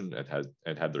prescription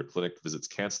and had their clinic visits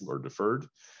canceled or deferred.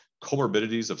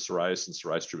 Comorbidities of psoriasis and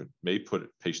psoriasis treatment may put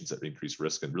patients at increased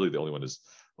risk, and really the only one is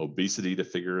obesity to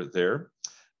figure there.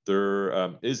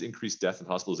 There is increased death and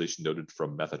hospitalization noted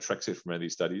from methotrexate from many of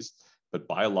these studies, but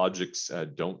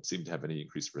biologics don't seem to have any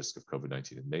increased risk of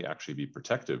COVID-19 and may actually be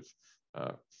protective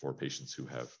for patients who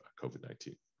have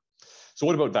COVID-19. So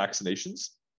what about vaccinations?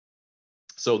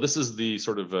 So this is the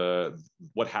sort of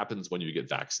what happens when you get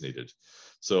vaccinated.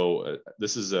 So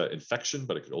this is an infection,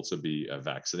 but it could also be a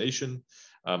vaccination.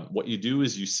 What you do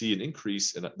is you see an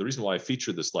increase, and the reason why I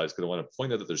featured this slide is because I want to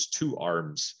point out that there's 2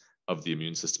 arms of the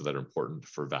immune system that are important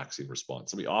for vaccine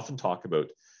response. And we often talk about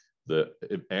the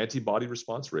antibody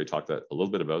response, where I talked a little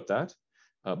bit about that.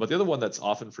 But the other one that's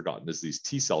often forgotten is these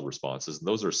T cell responses. And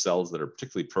those are cells that are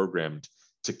particularly programmed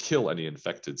to kill any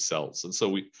infected cells. And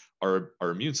so our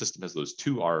immune system has those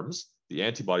 2 arms, the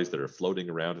antibodies that are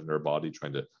floating around in our body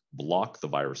trying to block the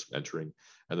virus from entering,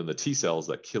 and then the T cells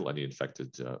that kill any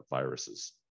infected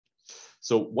viruses.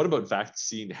 So what about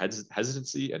vaccine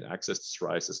hesitancy and access to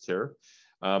psoriasis care?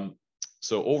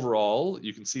 So overall,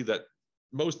 you can see that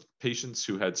most patients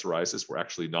who had psoriasis were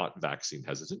actually not vaccine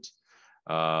hesitant,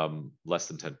 less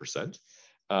than 10%.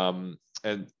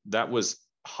 And that was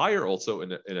higher also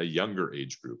in a younger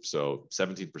age group. So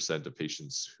 17% of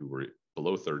patients who were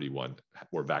below 31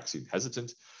 were vaccine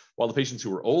hesitant, while the patients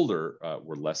who were older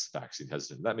were less vaccine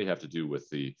hesitant. That may have to do with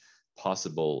the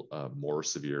possible more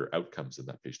severe outcomes in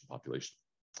that patient population.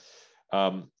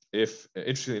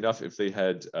 Interestingly enough, if they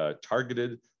had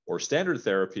targeted or standard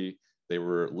therapy, they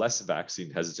were less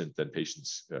vaccine hesitant than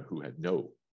patients who had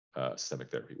no systemic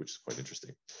therapy, which is quite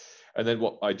interesting. And then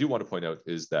what I do want to point out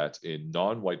is that in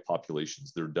non-white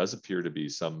populations, there does appear to be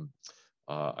some,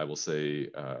 I will say,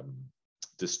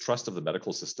 distrust of the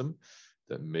medical system.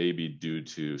 that may be due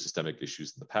to systemic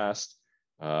issues in the past.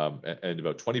 And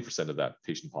about 20% of that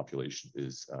patient population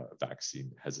is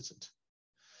vaccine hesitant.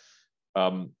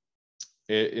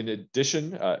 In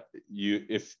addition,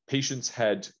 if patients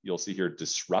had, you'll see here,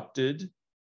 disrupted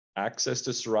access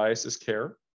to psoriasis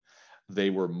care, they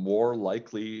were more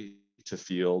likely to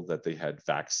feel that they had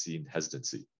vaccine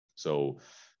hesitancy. So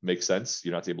makes sense.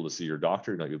 You're not able to see your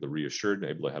doctor, you're not able to reassured, and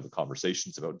able to have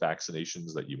conversations about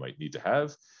vaccinations that you might need to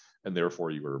have, and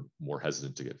therefore you were more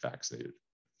hesitant to get vaccinated.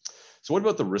 So what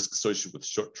about the risk associated with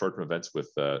short-term events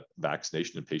with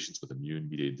vaccination in patients with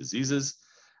immune-mediated diseases?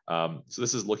 So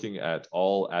this is looking at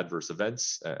all adverse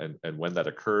events and when that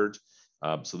occurred.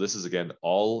 So this is, again,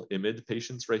 all IMID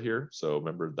patients right here. So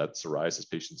remember that psoriasis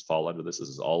patients fall under this. This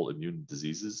is all immune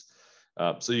diseases.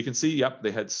 So you can see, yep,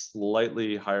 they had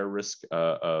slightly higher risk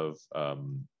of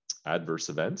adverse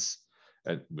events.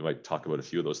 And we might talk about a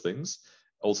few of those things.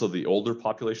 Also, the older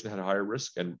population had a higher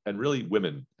risk, and really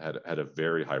women had a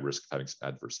very high risk of having some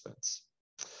adverse events.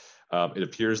 It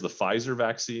appears the Pfizer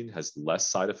vaccine has less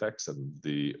side effects than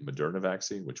the Moderna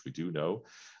vaccine, which we do know.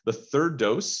 The third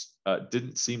dose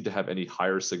didn't seem to have any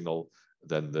higher signal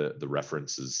than the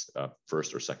references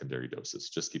first or secondary doses.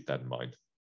 Just keep that in mind.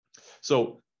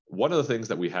 So one of the things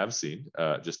that we have seen,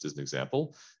 just as an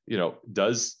example,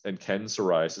 does and can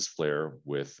psoriasis flare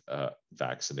with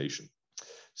vaccination?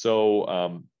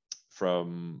 So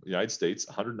from the United States,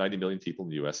 190 million people in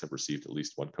the US have received at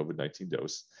least one COVID-19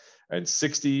 dose, and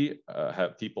 60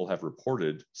 people have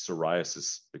reported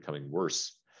psoriasis becoming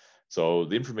worse. So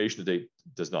the information to date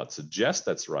does not suggest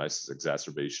that psoriasis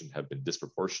exacerbation have been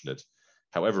disproportionate.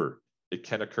 However, it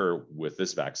can occur with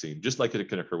this vaccine, just like it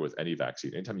can occur with any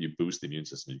vaccine. Anytime you boost the immune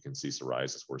system, you can see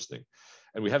psoriasis worsening.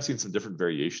 And we have seen some different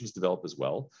variations develop as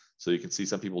well. So you can see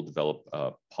some people develop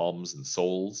palms and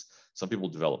soles. Some people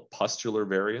develop pustular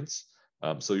variants.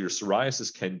 So your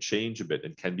psoriasis can change a bit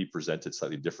and can be presented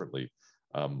slightly differently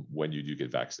when you do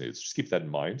get vaccinated. So just keep that in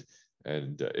mind.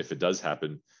 And if it does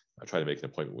happen, try to make an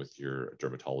appointment with your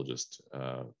dermatologist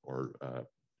or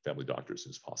family doctor as soon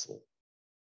as possible.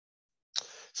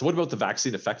 So what about the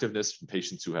vaccine effectiveness in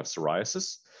patients who have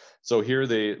psoriasis? So here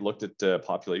they looked at the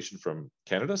population from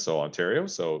Canada, so Ontario.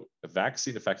 So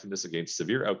vaccine effectiveness against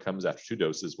severe outcomes after 2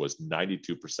 doses was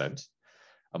 92%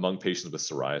 among patients with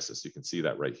psoriasis. You can see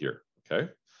that right here,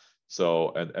 okay?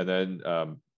 So, and then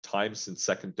time since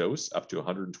second dose up to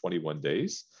 121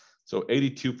 days. So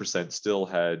 82% still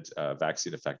had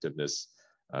vaccine effectiveness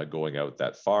going out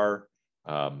that far.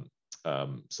 So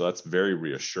that's very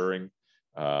reassuring.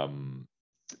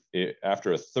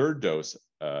 After a third dose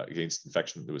against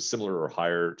infection, it was similar or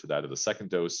higher to that of the second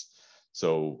dose.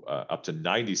 So up to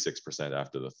 96%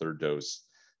 after the third dose.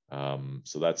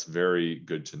 So that's very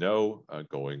good to know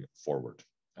going forward.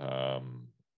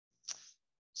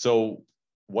 So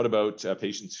what about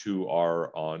patients who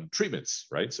are on treatments,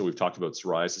 right? So we've talked about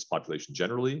psoriasis population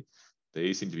generally.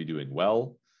 They seem to be doing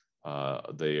well.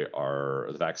 The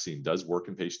vaccine does work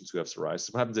in patients who have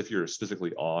psoriasis. What happens if you're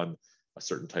specifically on a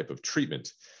certain type of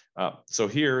treatment? So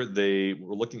here they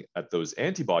were looking at those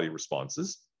antibody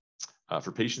responses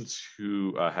for patients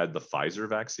who had the Pfizer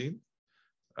vaccine.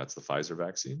 That's the Pfizer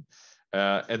vaccine.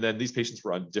 And then these patients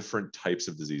were on different types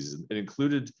of diseases. It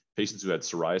included patients who had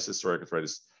psoriasis, psoriatic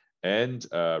arthritis, and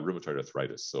rheumatoid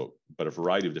arthritis. So, but a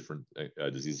variety of different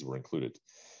diseases were included.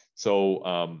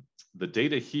 So the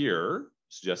data here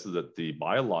suggested that the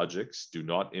biologics do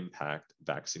not impact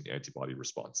vaccine antibody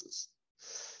responses.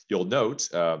 You'll note,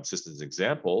 just as an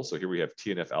example, so here we have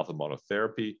TNF alpha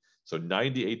monotherapy. So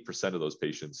 98% of those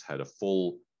patients had a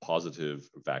full positive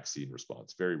vaccine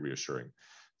response, very reassuring.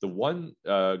 The one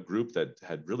group that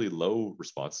had really low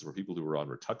responses were people who were on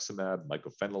rituximab,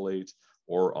 mycophenolate,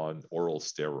 or on oral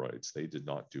steroids. They did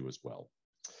not do as well.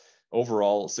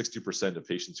 Overall, 60% of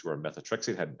patients who are on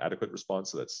methotrexate had an adequate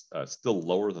response, so that's still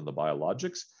lower than the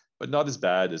biologics, but not as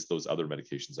bad as those other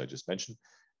medications I just mentioned.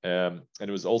 And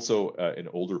it was also in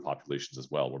older populations as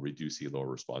well, where we do see lower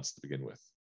response to begin with.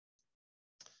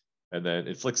 And then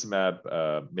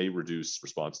infliximab may reduce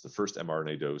response to the first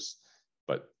mRNA dose,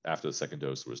 but after the second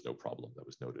dose, there was no problem that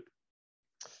was noted.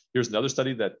 Here's another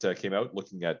study that came out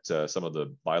looking at some of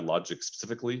the biologics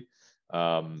specifically,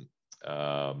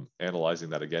 analyzing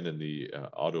that again in the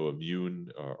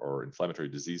autoimmune or inflammatory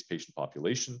disease patient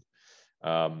population.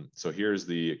 So here's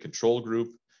the control group,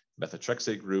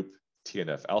 methotrexate group,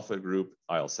 TNF alpha group,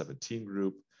 IL-17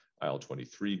 group,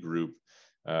 IL-23 group,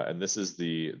 and this is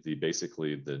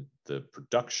basically the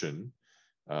production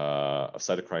of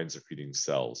cytokine secreting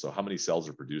cells. So how many cells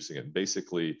are producing it? And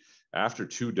basically, after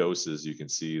 2 doses, you can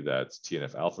see that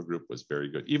TNF alpha group was very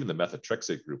good. Even the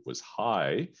methotrexate group was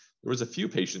high. There was a few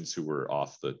patients who were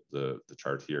off the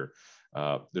chart here.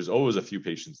 There's always a few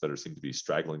patients that seem to be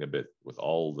straggling a bit with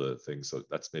all the things. So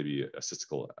that's maybe a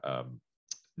statistical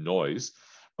noise.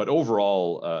 But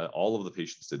overall, all of the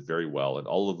patients did very well. And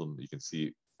all of them, you can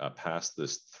see, passed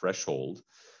this threshold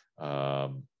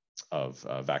of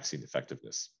vaccine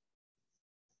effectiveness.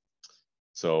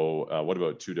 So what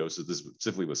about 2 doses? This is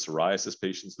specifically with psoriasis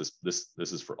patients.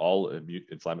 This is for all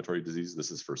inflammatory disease.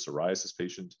 This is for psoriasis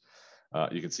patient.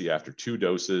 You can see after 2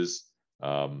 doses,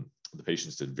 the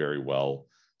patients did very well.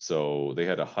 So they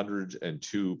had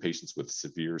 102 patients with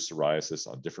severe psoriasis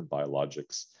on different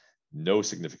biologics, no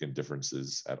significant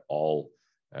differences at all,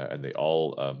 and they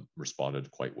all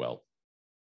responded quite well.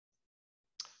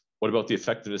 What about the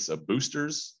effectiveness of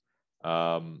boosters?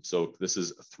 So this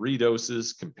is 3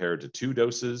 doses compared to 2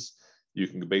 doses. You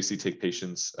can basically take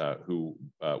patients who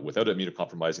without an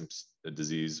immunocompromising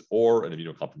disease or an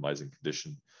immunocompromising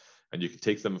condition, and you can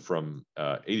take them from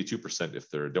 82% if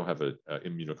they don't have an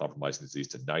immunocompromising disease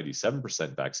to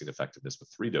 97% vaccine effectiveness with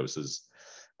 3 doses.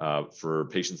 For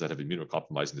patients that have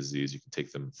immunocompromising disease, you can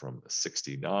take them from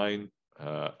 69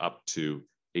 up to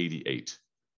 88.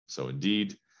 So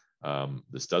indeed,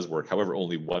 this does work. However,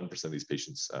 only 1% of these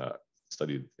patients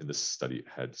studied in this study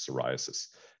had psoriasis.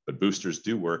 But boosters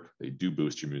do work. They do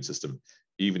boost your immune system,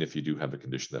 even if you do have a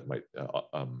condition that might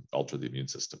alter the immune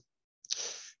system.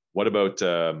 What about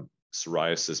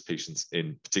psoriasis patients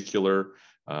in particular,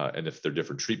 and if they're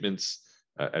different treatments,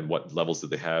 and what levels did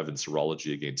they have in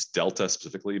serology against Delta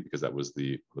specifically, because that was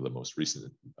one of the most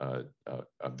recent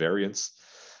variants.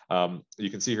 You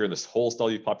can see here in this whole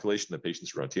study population, the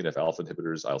patients were on TNF alpha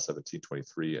inhibitors, IL-17,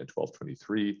 23, and 12,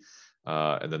 23.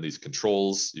 And then these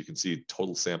controls, you can see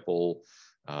total sample,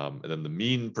 and then the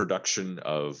mean production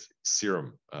of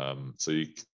serum. So you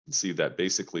can see that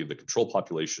basically the control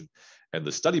population and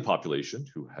the study population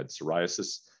who had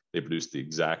psoriasis, they produced the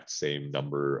exact same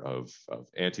number of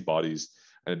antibodies,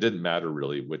 and it didn't matter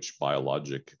really which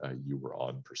biologic you were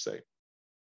on per se.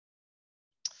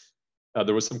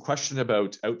 There was some question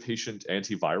about outpatient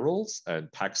antivirals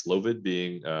and Paxlovid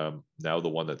being now the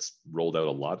one that's rolled out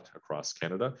a lot across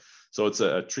Canada. So it's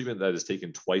a treatment that is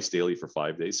taken twice daily for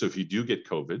 5 days. So if you do get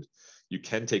COVID, you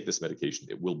can take this medication.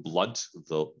 It will blunt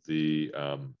the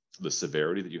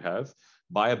severity that you have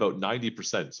by about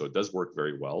 90%. So it does work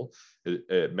very well.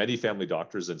 Many family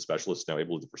doctors and specialists now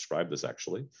able to prescribe this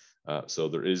actually. So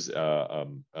there is a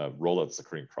rollout that's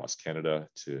occurring across Canada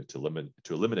to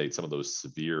eliminate some of those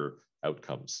severe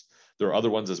outcomes. There are other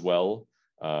ones as well.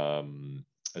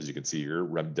 As you can see here,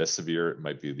 remdesivir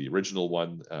might be the original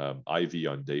one, IV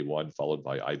on day 1, followed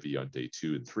by IV on day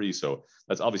 2 and 3. So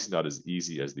that's obviously not as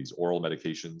easy as these oral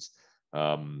medications.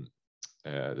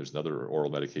 There's another oral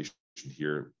medication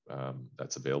here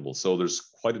that's available. So there's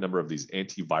quite a number of these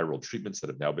antiviral treatments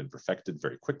that have now been perfected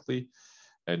very quickly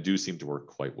and do seem to work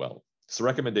quite well. So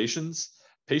recommendations,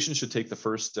 patients should take the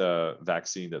first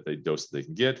vaccine that they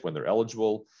can get when they're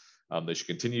eligible. They should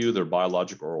continue their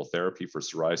biologic oral therapy for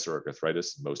psoriasis or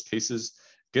arthritis in most cases.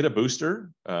 Get a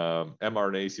booster.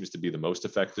 mRNA seems to be the most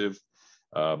effective.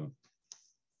 So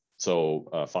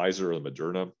Pfizer or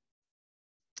Moderna,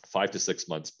 5 to 6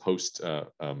 months post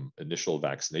initial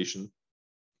vaccination.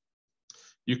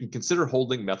 You can consider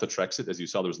holding methotrexate. As you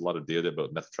saw, there's a lot of data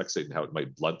about methotrexate and how it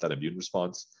might blunt that immune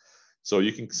response. So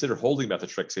you can consider holding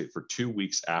methotrexate for 2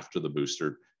 weeks after the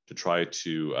booster to try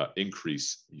to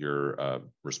increase your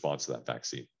response to that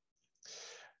vaccine.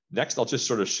 Next, I'll just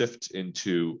sort of shift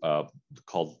into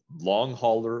called long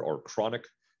hauler or chronic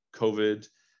COVID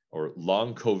or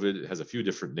long COVID. It has a few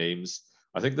different names.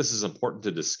 I think this is important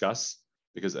to discuss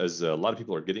because as a lot of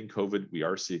people are getting COVID, we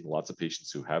are seeing lots of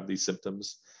patients who have these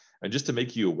symptoms. And just to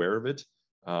make you aware of it,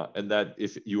 and that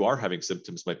if you are having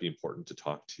symptoms, might be important to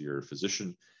talk to your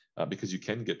physician because you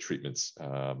can get treatments.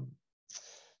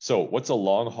 So what's a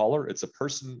long hauler? It's a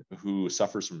person who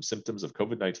suffers from symptoms of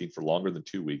COVID-19 for longer than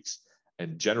 2 weeks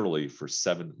and generally for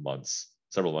 7 months,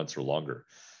 several months or longer.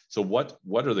 So what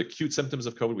are the acute symptoms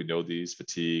of COVID? We know these: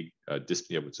 fatigue,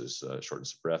 dyspnea, which is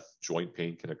shortness of breath, joint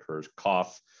pain can occur,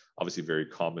 cough, obviously very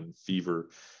common, fever.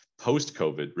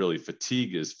 Post-COVID, really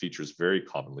fatigue features very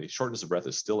commonly. Shortness of breath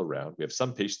is still around. We have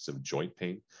some patients of joint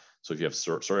pain. So if you have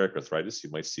psoriatic arthritis,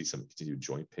 you might see some continued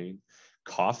joint pain.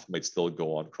 Cough might still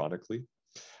go on chronically.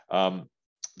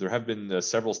 There have been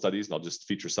several studies, and I'll just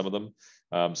feature some of them.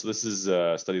 So this is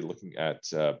a study looking at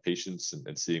patients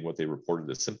and seeing what they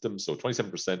reported as symptoms. So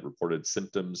 27% reported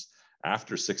symptoms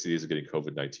after 60 days of getting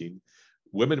COVID-19.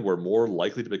 Women were more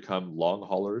likely to become long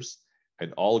haulers,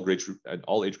 and all age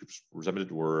groups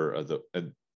represented were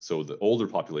so the older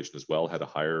population as well had a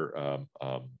higher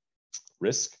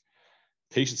risk.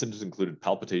 Patient symptoms included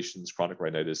palpitations, chronic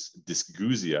rhinitis,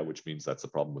 dysgeusia, which means that's a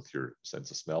problem with your sense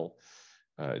of smell,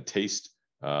 taste,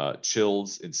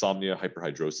 chills, insomnia,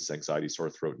 hyperhidrosis, anxiety, sore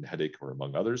throat, and headache, or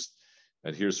among others.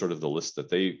 And here's sort of the list that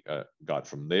they got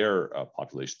from their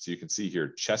population. So you can see here,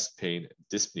 chest pain,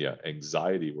 dyspnea,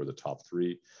 anxiety were the top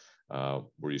three,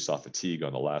 where you saw fatigue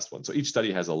on the last one. So each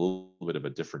study has a little bit of a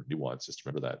different nuance, just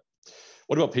remember that.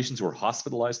 What about patients who were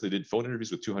hospitalized? They did phone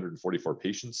interviews with 244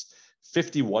 patients.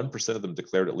 51% of them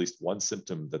declared at least one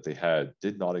symptom that they had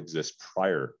did not exist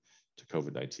prior to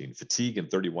COVID-19. Fatigue in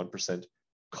 31%,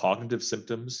 cognitive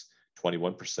symptoms,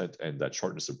 21%, and that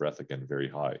shortness of breath, again, very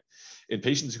high. In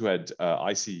patients who had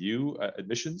ICU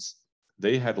admissions,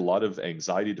 they had a lot of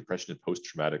anxiety, depression, and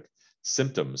post-traumatic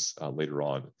symptoms later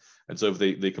on. And so if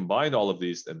they combined all of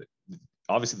these, and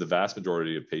obviously the vast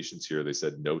majority of patients here, they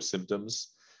said no symptoms.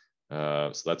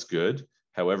 So that's good.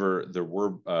 However, there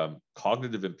were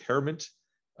cognitive impairment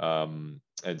and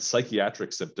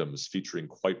psychiatric symptoms featuring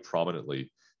quite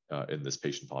prominently in this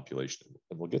patient population.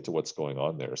 And we'll get to what's going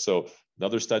on there. So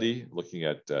another study looking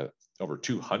at over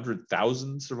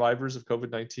 200,000 survivors of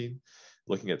COVID-19,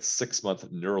 looking at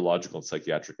 6-month neurological and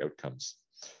psychiatric outcomes.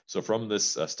 So from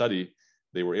this study,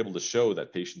 they were able to show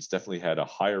that patients definitely had a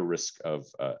higher risk of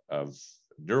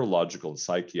neurological and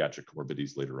psychiatric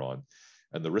comorbidities later on.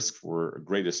 And the risks were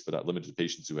greatest, but not limited to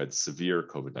patients who had severe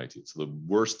COVID-19. So the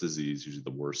worse disease, usually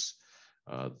the worse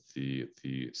the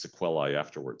sequelae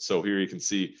afterwards. So here you can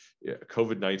see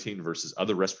COVID-19 versus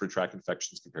other respiratory tract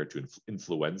infections compared to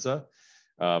influenza.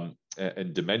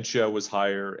 And dementia was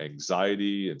higher,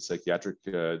 anxiety and psychiatric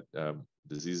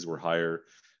diseases were higher.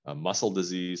 Muscle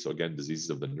disease, so again, diseases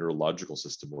of the neurological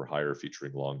system were higher,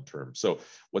 featuring long-term. So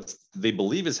what they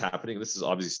believe is happening, and this is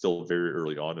obviously still very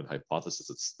early on in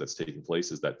hypothesis that's taking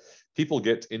place, is that people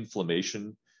get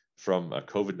inflammation from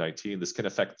COVID-19. This can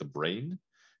affect the brain,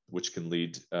 which can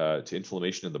lead to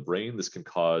inflammation in the brain. This can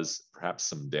cause perhaps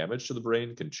some damage to the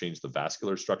brain, can change the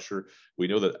vascular structure. We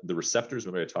know that the receptors,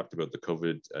 remember I talked about the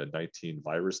COVID-19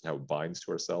 virus and how it binds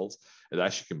to our cells, it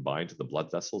actually can bind to the blood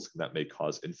vessels, and that may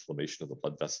cause inflammation of the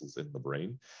blood vessels in the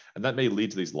brain. And that may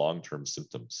lead to these long-term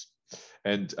symptoms.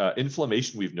 And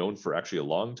inflammation we've known for actually a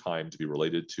long time to be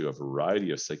related to a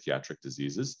variety of psychiatric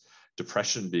diseases,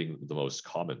 depression being the most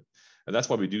common. And that's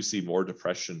why we do see more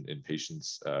depression in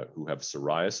patients who have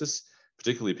psoriasis,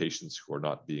 particularly patients who are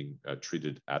not being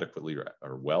treated adequately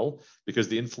or well, because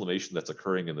the inflammation that's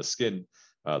occurring in the skin,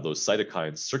 those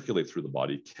cytokines circulate through the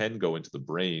body, can go into the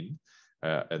brain,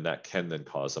 and that can then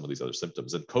cause some of these other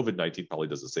symptoms. And COVID-19 probably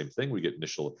does the same thing. We get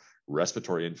initial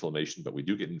respiratory inflammation, but we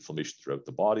do get inflammation throughout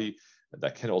the body, and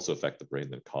that can also affect the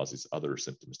brain and cause these other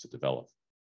symptoms to develop.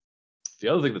 The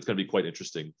other thing that's going to be quite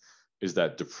interesting is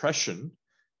that depression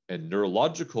and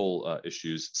neurological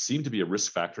issues seem to be a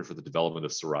risk factor for the development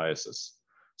of psoriasis.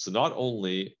 So not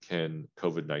only can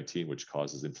COVID-19, which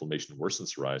causes inflammation, worsen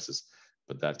psoriasis,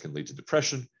 but that can lead to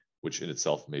depression, which in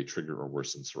itself may trigger or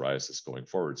worsen psoriasis going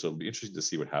forward. So it'll be interesting to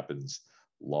see what happens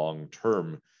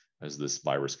long-term as this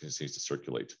virus continues to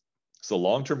circulate. So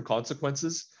long-term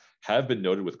consequences have been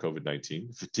noted with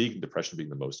COVID-19, fatigue and depression being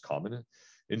the most common.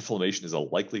 Inflammation is a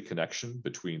likely connection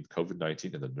between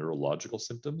COVID-19 and the neurological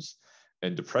symptoms.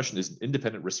 And depression is an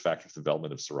independent risk factor for the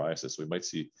development of psoriasis. So we might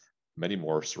see many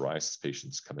more psoriasis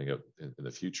patients coming out in the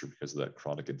future because of that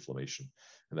chronic inflammation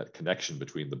and that connection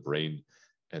between the brain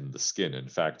and the skin. In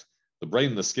fact, the brain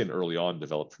and the skin early on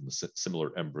developed from the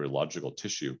similar embryological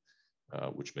tissue,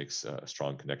 which makes a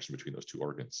strong connection between those two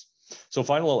organs. So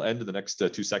finally, I'll end in the next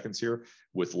 2 seconds here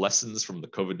with lessons from the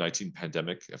COVID-19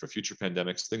 pandemic for future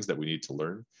pandemics, things that we need to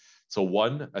learn. So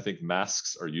one, I think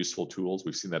masks are useful tools.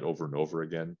 We've seen that over and over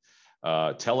again.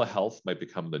 Telehealth might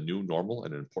become the new normal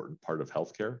and an important part of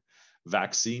healthcare.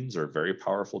 Vaccines are very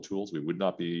powerful tools. We would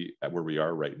not be at where we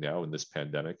are right now in this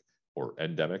pandemic or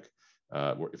endemic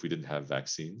if we didn't have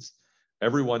vaccines.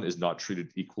 Everyone is not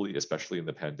treated equally, especially in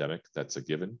the pandemic. That's a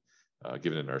given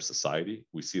in our society.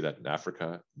 We see that in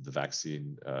Africa, the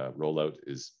vaccine rollout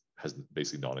has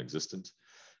basically non-existent.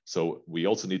 So we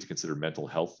also need to consider mental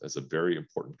health as a very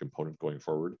important component going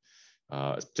forward.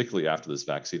 Particularly after this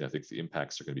vaccine, I think the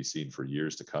impacts are going to be seen for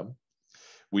years to come.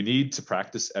 We need to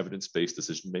practice evidence-based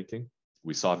decision-making.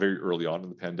 We saw very early on in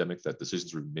the pandemic that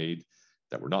decisions were made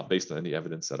that were not based on any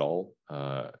evidence at all,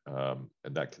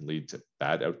 and that can lead to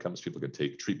bad outcomes. People can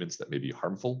take treatments that may be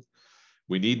harmful.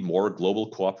 We need more global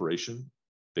cooperation.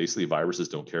 Basically, viruses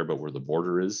don't care about where the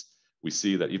border is. We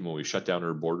see that even when we shut down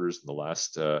our borders in the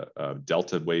last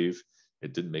Delta wave,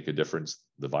 It didn't make a difference.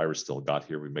 The virus still got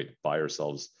here. We might buy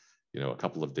ourselves, a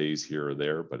couple of days here or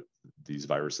there, but these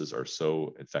viruses are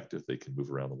so infective, they can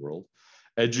move around the world.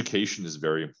 Education is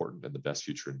very important and the best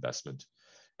future investment.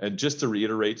 And just to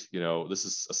reiterate, this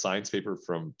is a science paper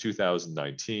from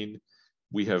 2019.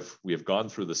 We have gone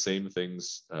through the same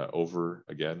things over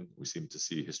again. We seem to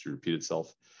see history repeat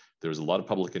itself. There was a lot of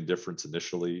public indifference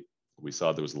initially. We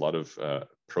saw there was a lot of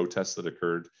protests that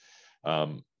occurred.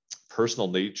 Personal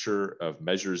nature of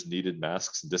measures needed,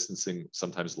 masks and distancing,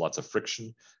 sometimes lots of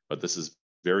friction, but this is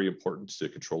very important to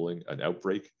controlling an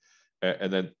outbreak.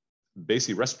 And then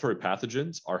basically respiratory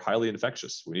pathogens are highly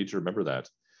infectious. We need to remember that.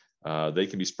 They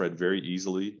can be spread very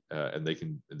easily and they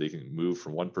can move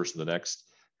from one person to the next.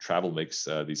 Travel makes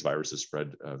these viruses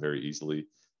spread very easily.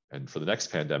 And for the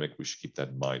next pandemic, we should keep that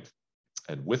in mind.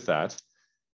 And with that,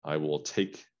 I will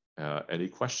take any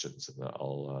questions and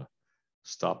I'll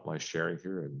stop my sharing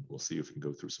here and we'll see if we can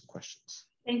go through some questions.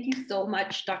 Thank you so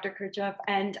much, Dr. Kirchhof.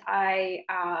 And I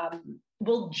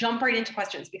will jump right into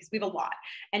questions because we have a lot.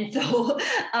 And so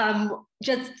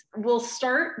we'll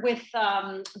start with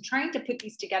I'm trying to put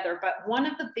these together, but one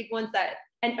of the big ones that,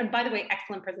 and by the way,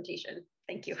 excellent presentation.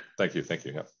 Thank you. Thank you. Thank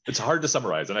you. Yeah. It's hard to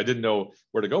summarize and I didn't know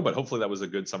where to go, but hopefully that was a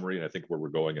good summary and I think where we're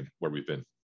going and where we've been.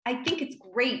 I think it's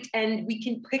great. And we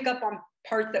can pick up on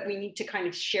parts that we need to kind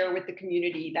of share with the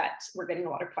community that we're getting a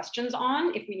lot of questions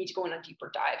on if we need to go on a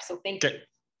deeper dive. So thank you.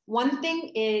 One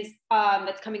thing is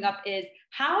that's coming up is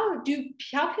how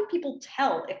can people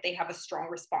tell if they have a strong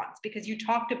response? Because you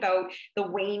talked about the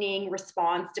waning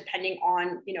response depending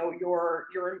on your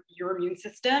immune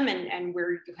system and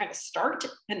where you kind of start,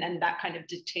 and then that kind of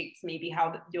dictates maybe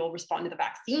how you'll respond to the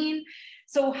vaccine.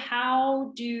 So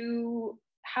how do you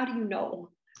know?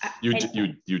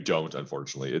 You don't,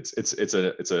 unfortunately. It's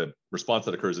a response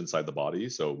that occurs inside the body.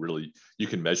 So really, you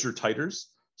can measure titers.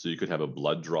 So you could have a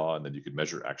blood draw, and then you could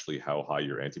measure actually how high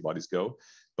your antibodies go.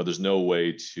 But there's no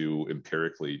way to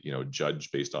empirically,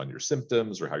 judge based on your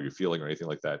symptoms or how you're feeling or anything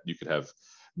like that. You could have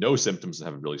no symptoms and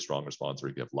have a really strong response, or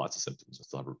you could have lots of symptoms and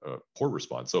still have a poor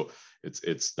response. So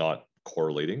it's not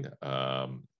correlating.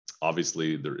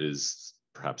 Obviously, there is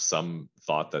perhaps some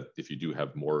thought that if you do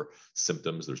have more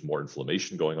symptoms, there's more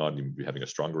inflammation going on, you may be having a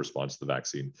stronger response to the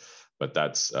vaccine. But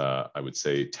that's, I would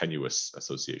say, tenuous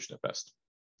association at best.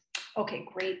 Okay,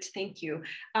 great. Thank you.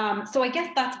 So I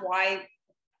guess that's why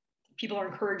people are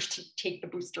encouraged to take the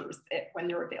boosters when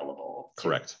they're available.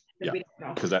 Correct. Yeah,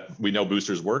 because we know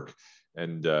boosters work,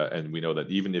 and we know that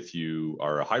even if you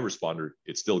are a high responder,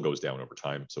 it still goes down over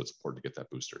time. So it's important to get that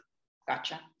booster.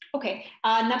 Gotcha. Okay.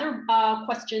 Another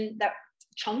question that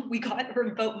chunk we got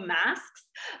about masks.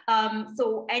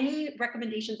 So any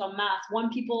recommendations on masks?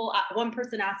 One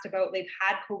person asked about they've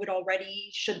had COVID already.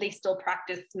 Should they still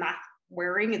practice mask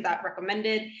wearing? Is that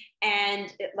recommended?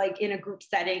 And like in a group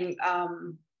setting,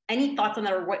 any thoughts on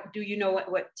that, or what do you know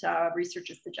what research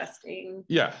is suggesting?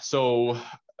 Yeah, so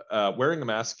wearing a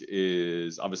mask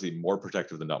is obviously more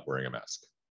protective than not wearing a mask.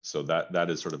 So that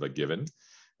is sort of a given.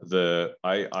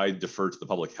 I defer to the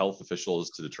public health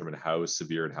officials to determine how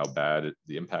severe and how bad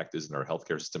the impact is in our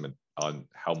healthcare system and on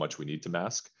how much we need to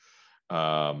mask.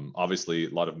 Obviously, a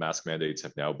lot of mask mandates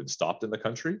have now been stopped in the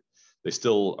country. They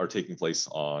still are taking place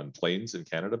on planes in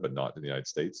Canada, but not in the United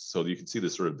States. So you can see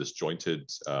this sort of disjointed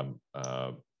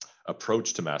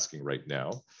approach to masking right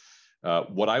now.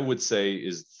 What I would say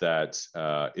is that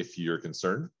if you're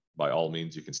concerned, by all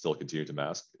means, you can still continue to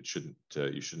mask.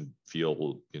 You shouldn't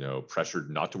feel pressured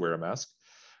not to wear a mask.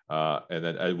 And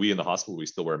then we in the hospital, we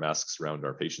still wear masks around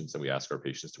our patients, and we ask our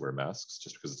patients to wear masks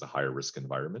just because it's a higher risk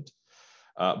environment.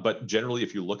 But generally,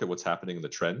 if you look at what's happening in the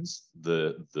trends,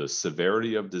 the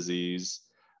severity of disease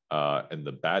and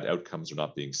the bad outcomes are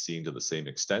not being seen to the same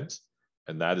extent.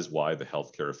 And that is why the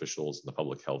healthcare officials and the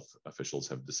public health officials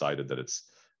have decided that it's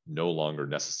no longer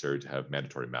necessary to have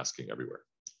mandatory masking everywhere.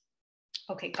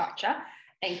 Okay, gotcha.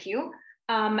 Thank you.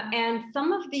 And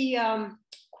some of the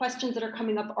questions that are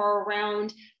coming up are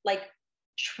around like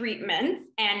treatments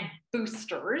and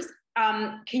boosters.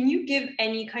 Can you give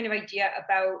any kind of idea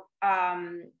about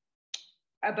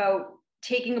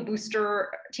taking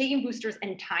boosters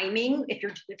and timing if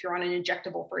you're on an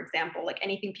injectable, for example, like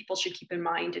anything people should keep in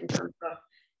mind in terms of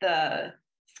the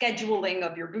scheduling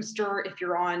of your booster? If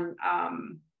you're on,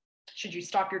 should you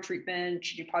stop your treatment?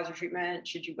 Should you pause your treatment?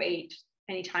 Should you wait?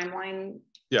 Any timeline?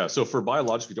 Yeah, so for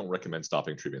biologics, we don't recommend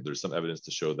stopping treatment. There's some evidence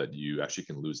to show that you actually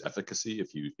can lose efficacy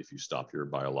if you stop your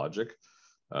biologic,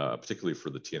 particularly for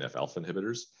the TNF alpha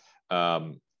inhibitors.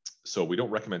 So we don't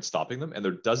recommend stopping them. And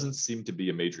there doesn't seem to be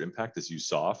a major impact, as you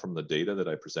saw from the data that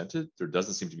I presented. There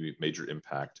doesn't seem to be a major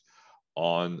impact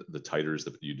on the titers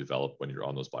that you develop when you're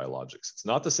on those biologics. It's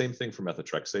not the same thing for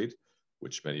methotrexate,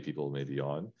 which many people may be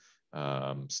on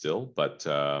still, but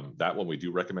that one we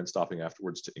do recommend stopping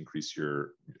afterwards to increase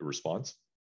your response.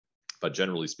 But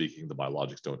generally speaking, the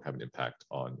biologics don't have an impact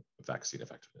on vaccine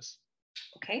effectiveness.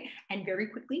 Okay, and very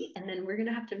quickly, and then we're going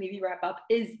to have to maybe wrap up,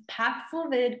 is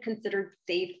Paxlovid considered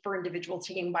safe for individuals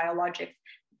taking biologics?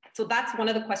 So that's one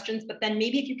of the questions, but then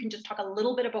maybe if you can just talk a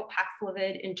little bit about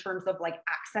Paxlovid in terms of like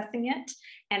accessing it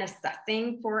and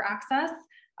assessing for access,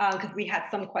 because we had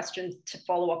some questions to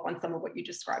follow up on some of what you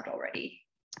described already.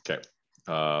 Okay.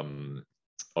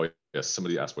 Oh, yes,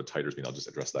 somebody asked what titers mean. I'll just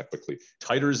address that quickly.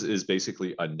 Titers is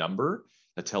basically a number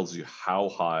that tells you how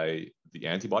high the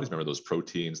antibodies, remember those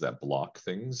proteins that block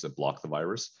things, that block the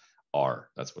virus, are.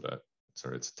 That's what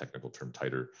sorry, it's a technical term,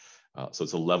 titer. So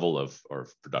it's a level of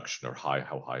production or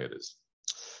how high it is.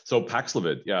 So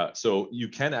Paxlovid, yeah. So you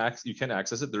can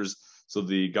access it. So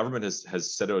the government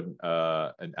has set out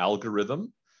an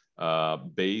algorithm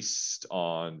based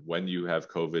on when you have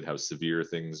COVID, how severe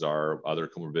things are, other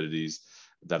comorbidities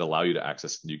that allow you to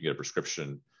access, and you can get a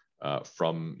prescription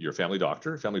from your family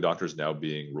doctor. Family doctor is now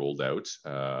being rolled out,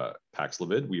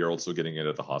 Paxlovid. We are also getting it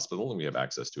at the hospital, and we have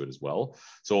access to it as well.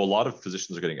 So a lot of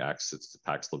physicians are getting access to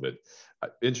Paxlovid.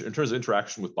 In terms of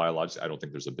interaction with biologics, I don't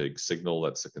think there's a big signal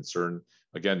that's a concern.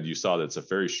 Again, you saw that it's a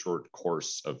very short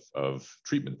course of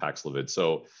treatment, Paxlovid.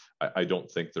 So I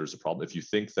don't think there's a problem. If you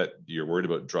think that you're worried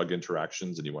about drug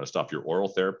interactions and you want to stop your oral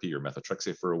therapy, your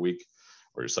methotrexate for a week,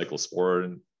 or your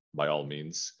cyclosporin, by all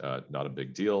means, not a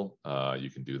big deal. You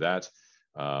can do that.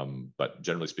 But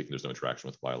generally speaking, there's no interaction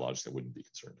with biologics that wouldn't be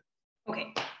concerned.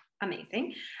 Okay,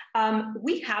 amazing.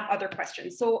 We have other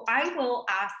questions. So I will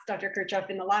ask Dr. Kirchhof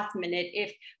in the last minute,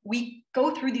 if we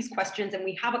go through these questions and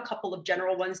we have a couple of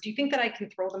general ones, do you think that I can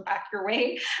throw them back your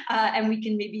way? And we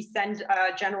can maybe send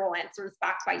general answers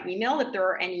back by email if there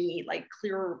are any like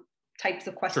clear types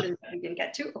of questions Sure. that we didn't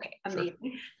get to. Okay, amazing.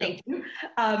 Sure. Thank you.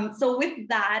 So with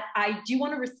that, I do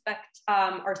want to respect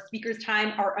our speakers'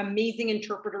 time, our amazing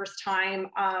interpreters' time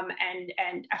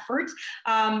and effort,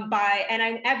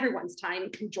 and everyone's time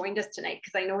who joined us tonight,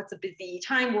 because I know it's a busy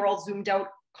time. We're all Zoomed out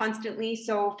constantly.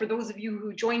 So for those of you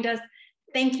who joined us,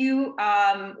 thank you.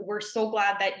 We're so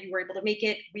glad that you were able to make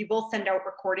it. We will send out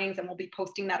recordings and we'll be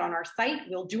posting that on our site.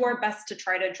 We'll do our best to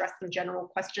try to address some general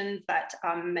questions that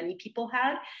many people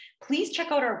had. Please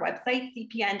check out our website,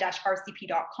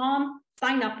 cpn-rcp.com.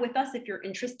 Sign up with us if you're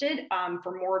interested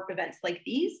for more events like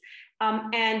these.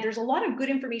 And there's a lot of good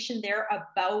information there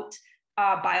about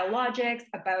biologics,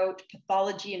 about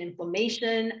pathology and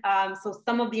inflammation. So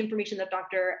some of the information that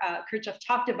Dr. Kirchhof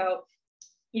talked about,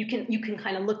 you can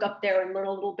kind of look up there and learn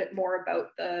a little bit more about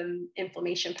the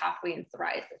inflammation pathway in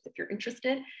psoriasis if you're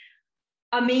interested.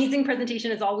 Amazing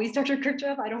presentation as always, Dr.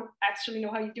 Kirchhof. I don't actually know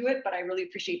how you do it, but I really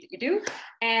appreciate that you do.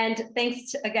 And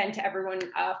thanks again to everyone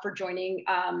for joining.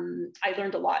 I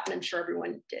learned a lot and I'm sure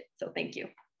everyone did. So thank you.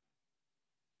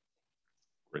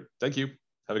 Great. Thank you.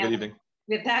 Have a good evening.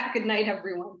 With that, good night,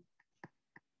 everyone.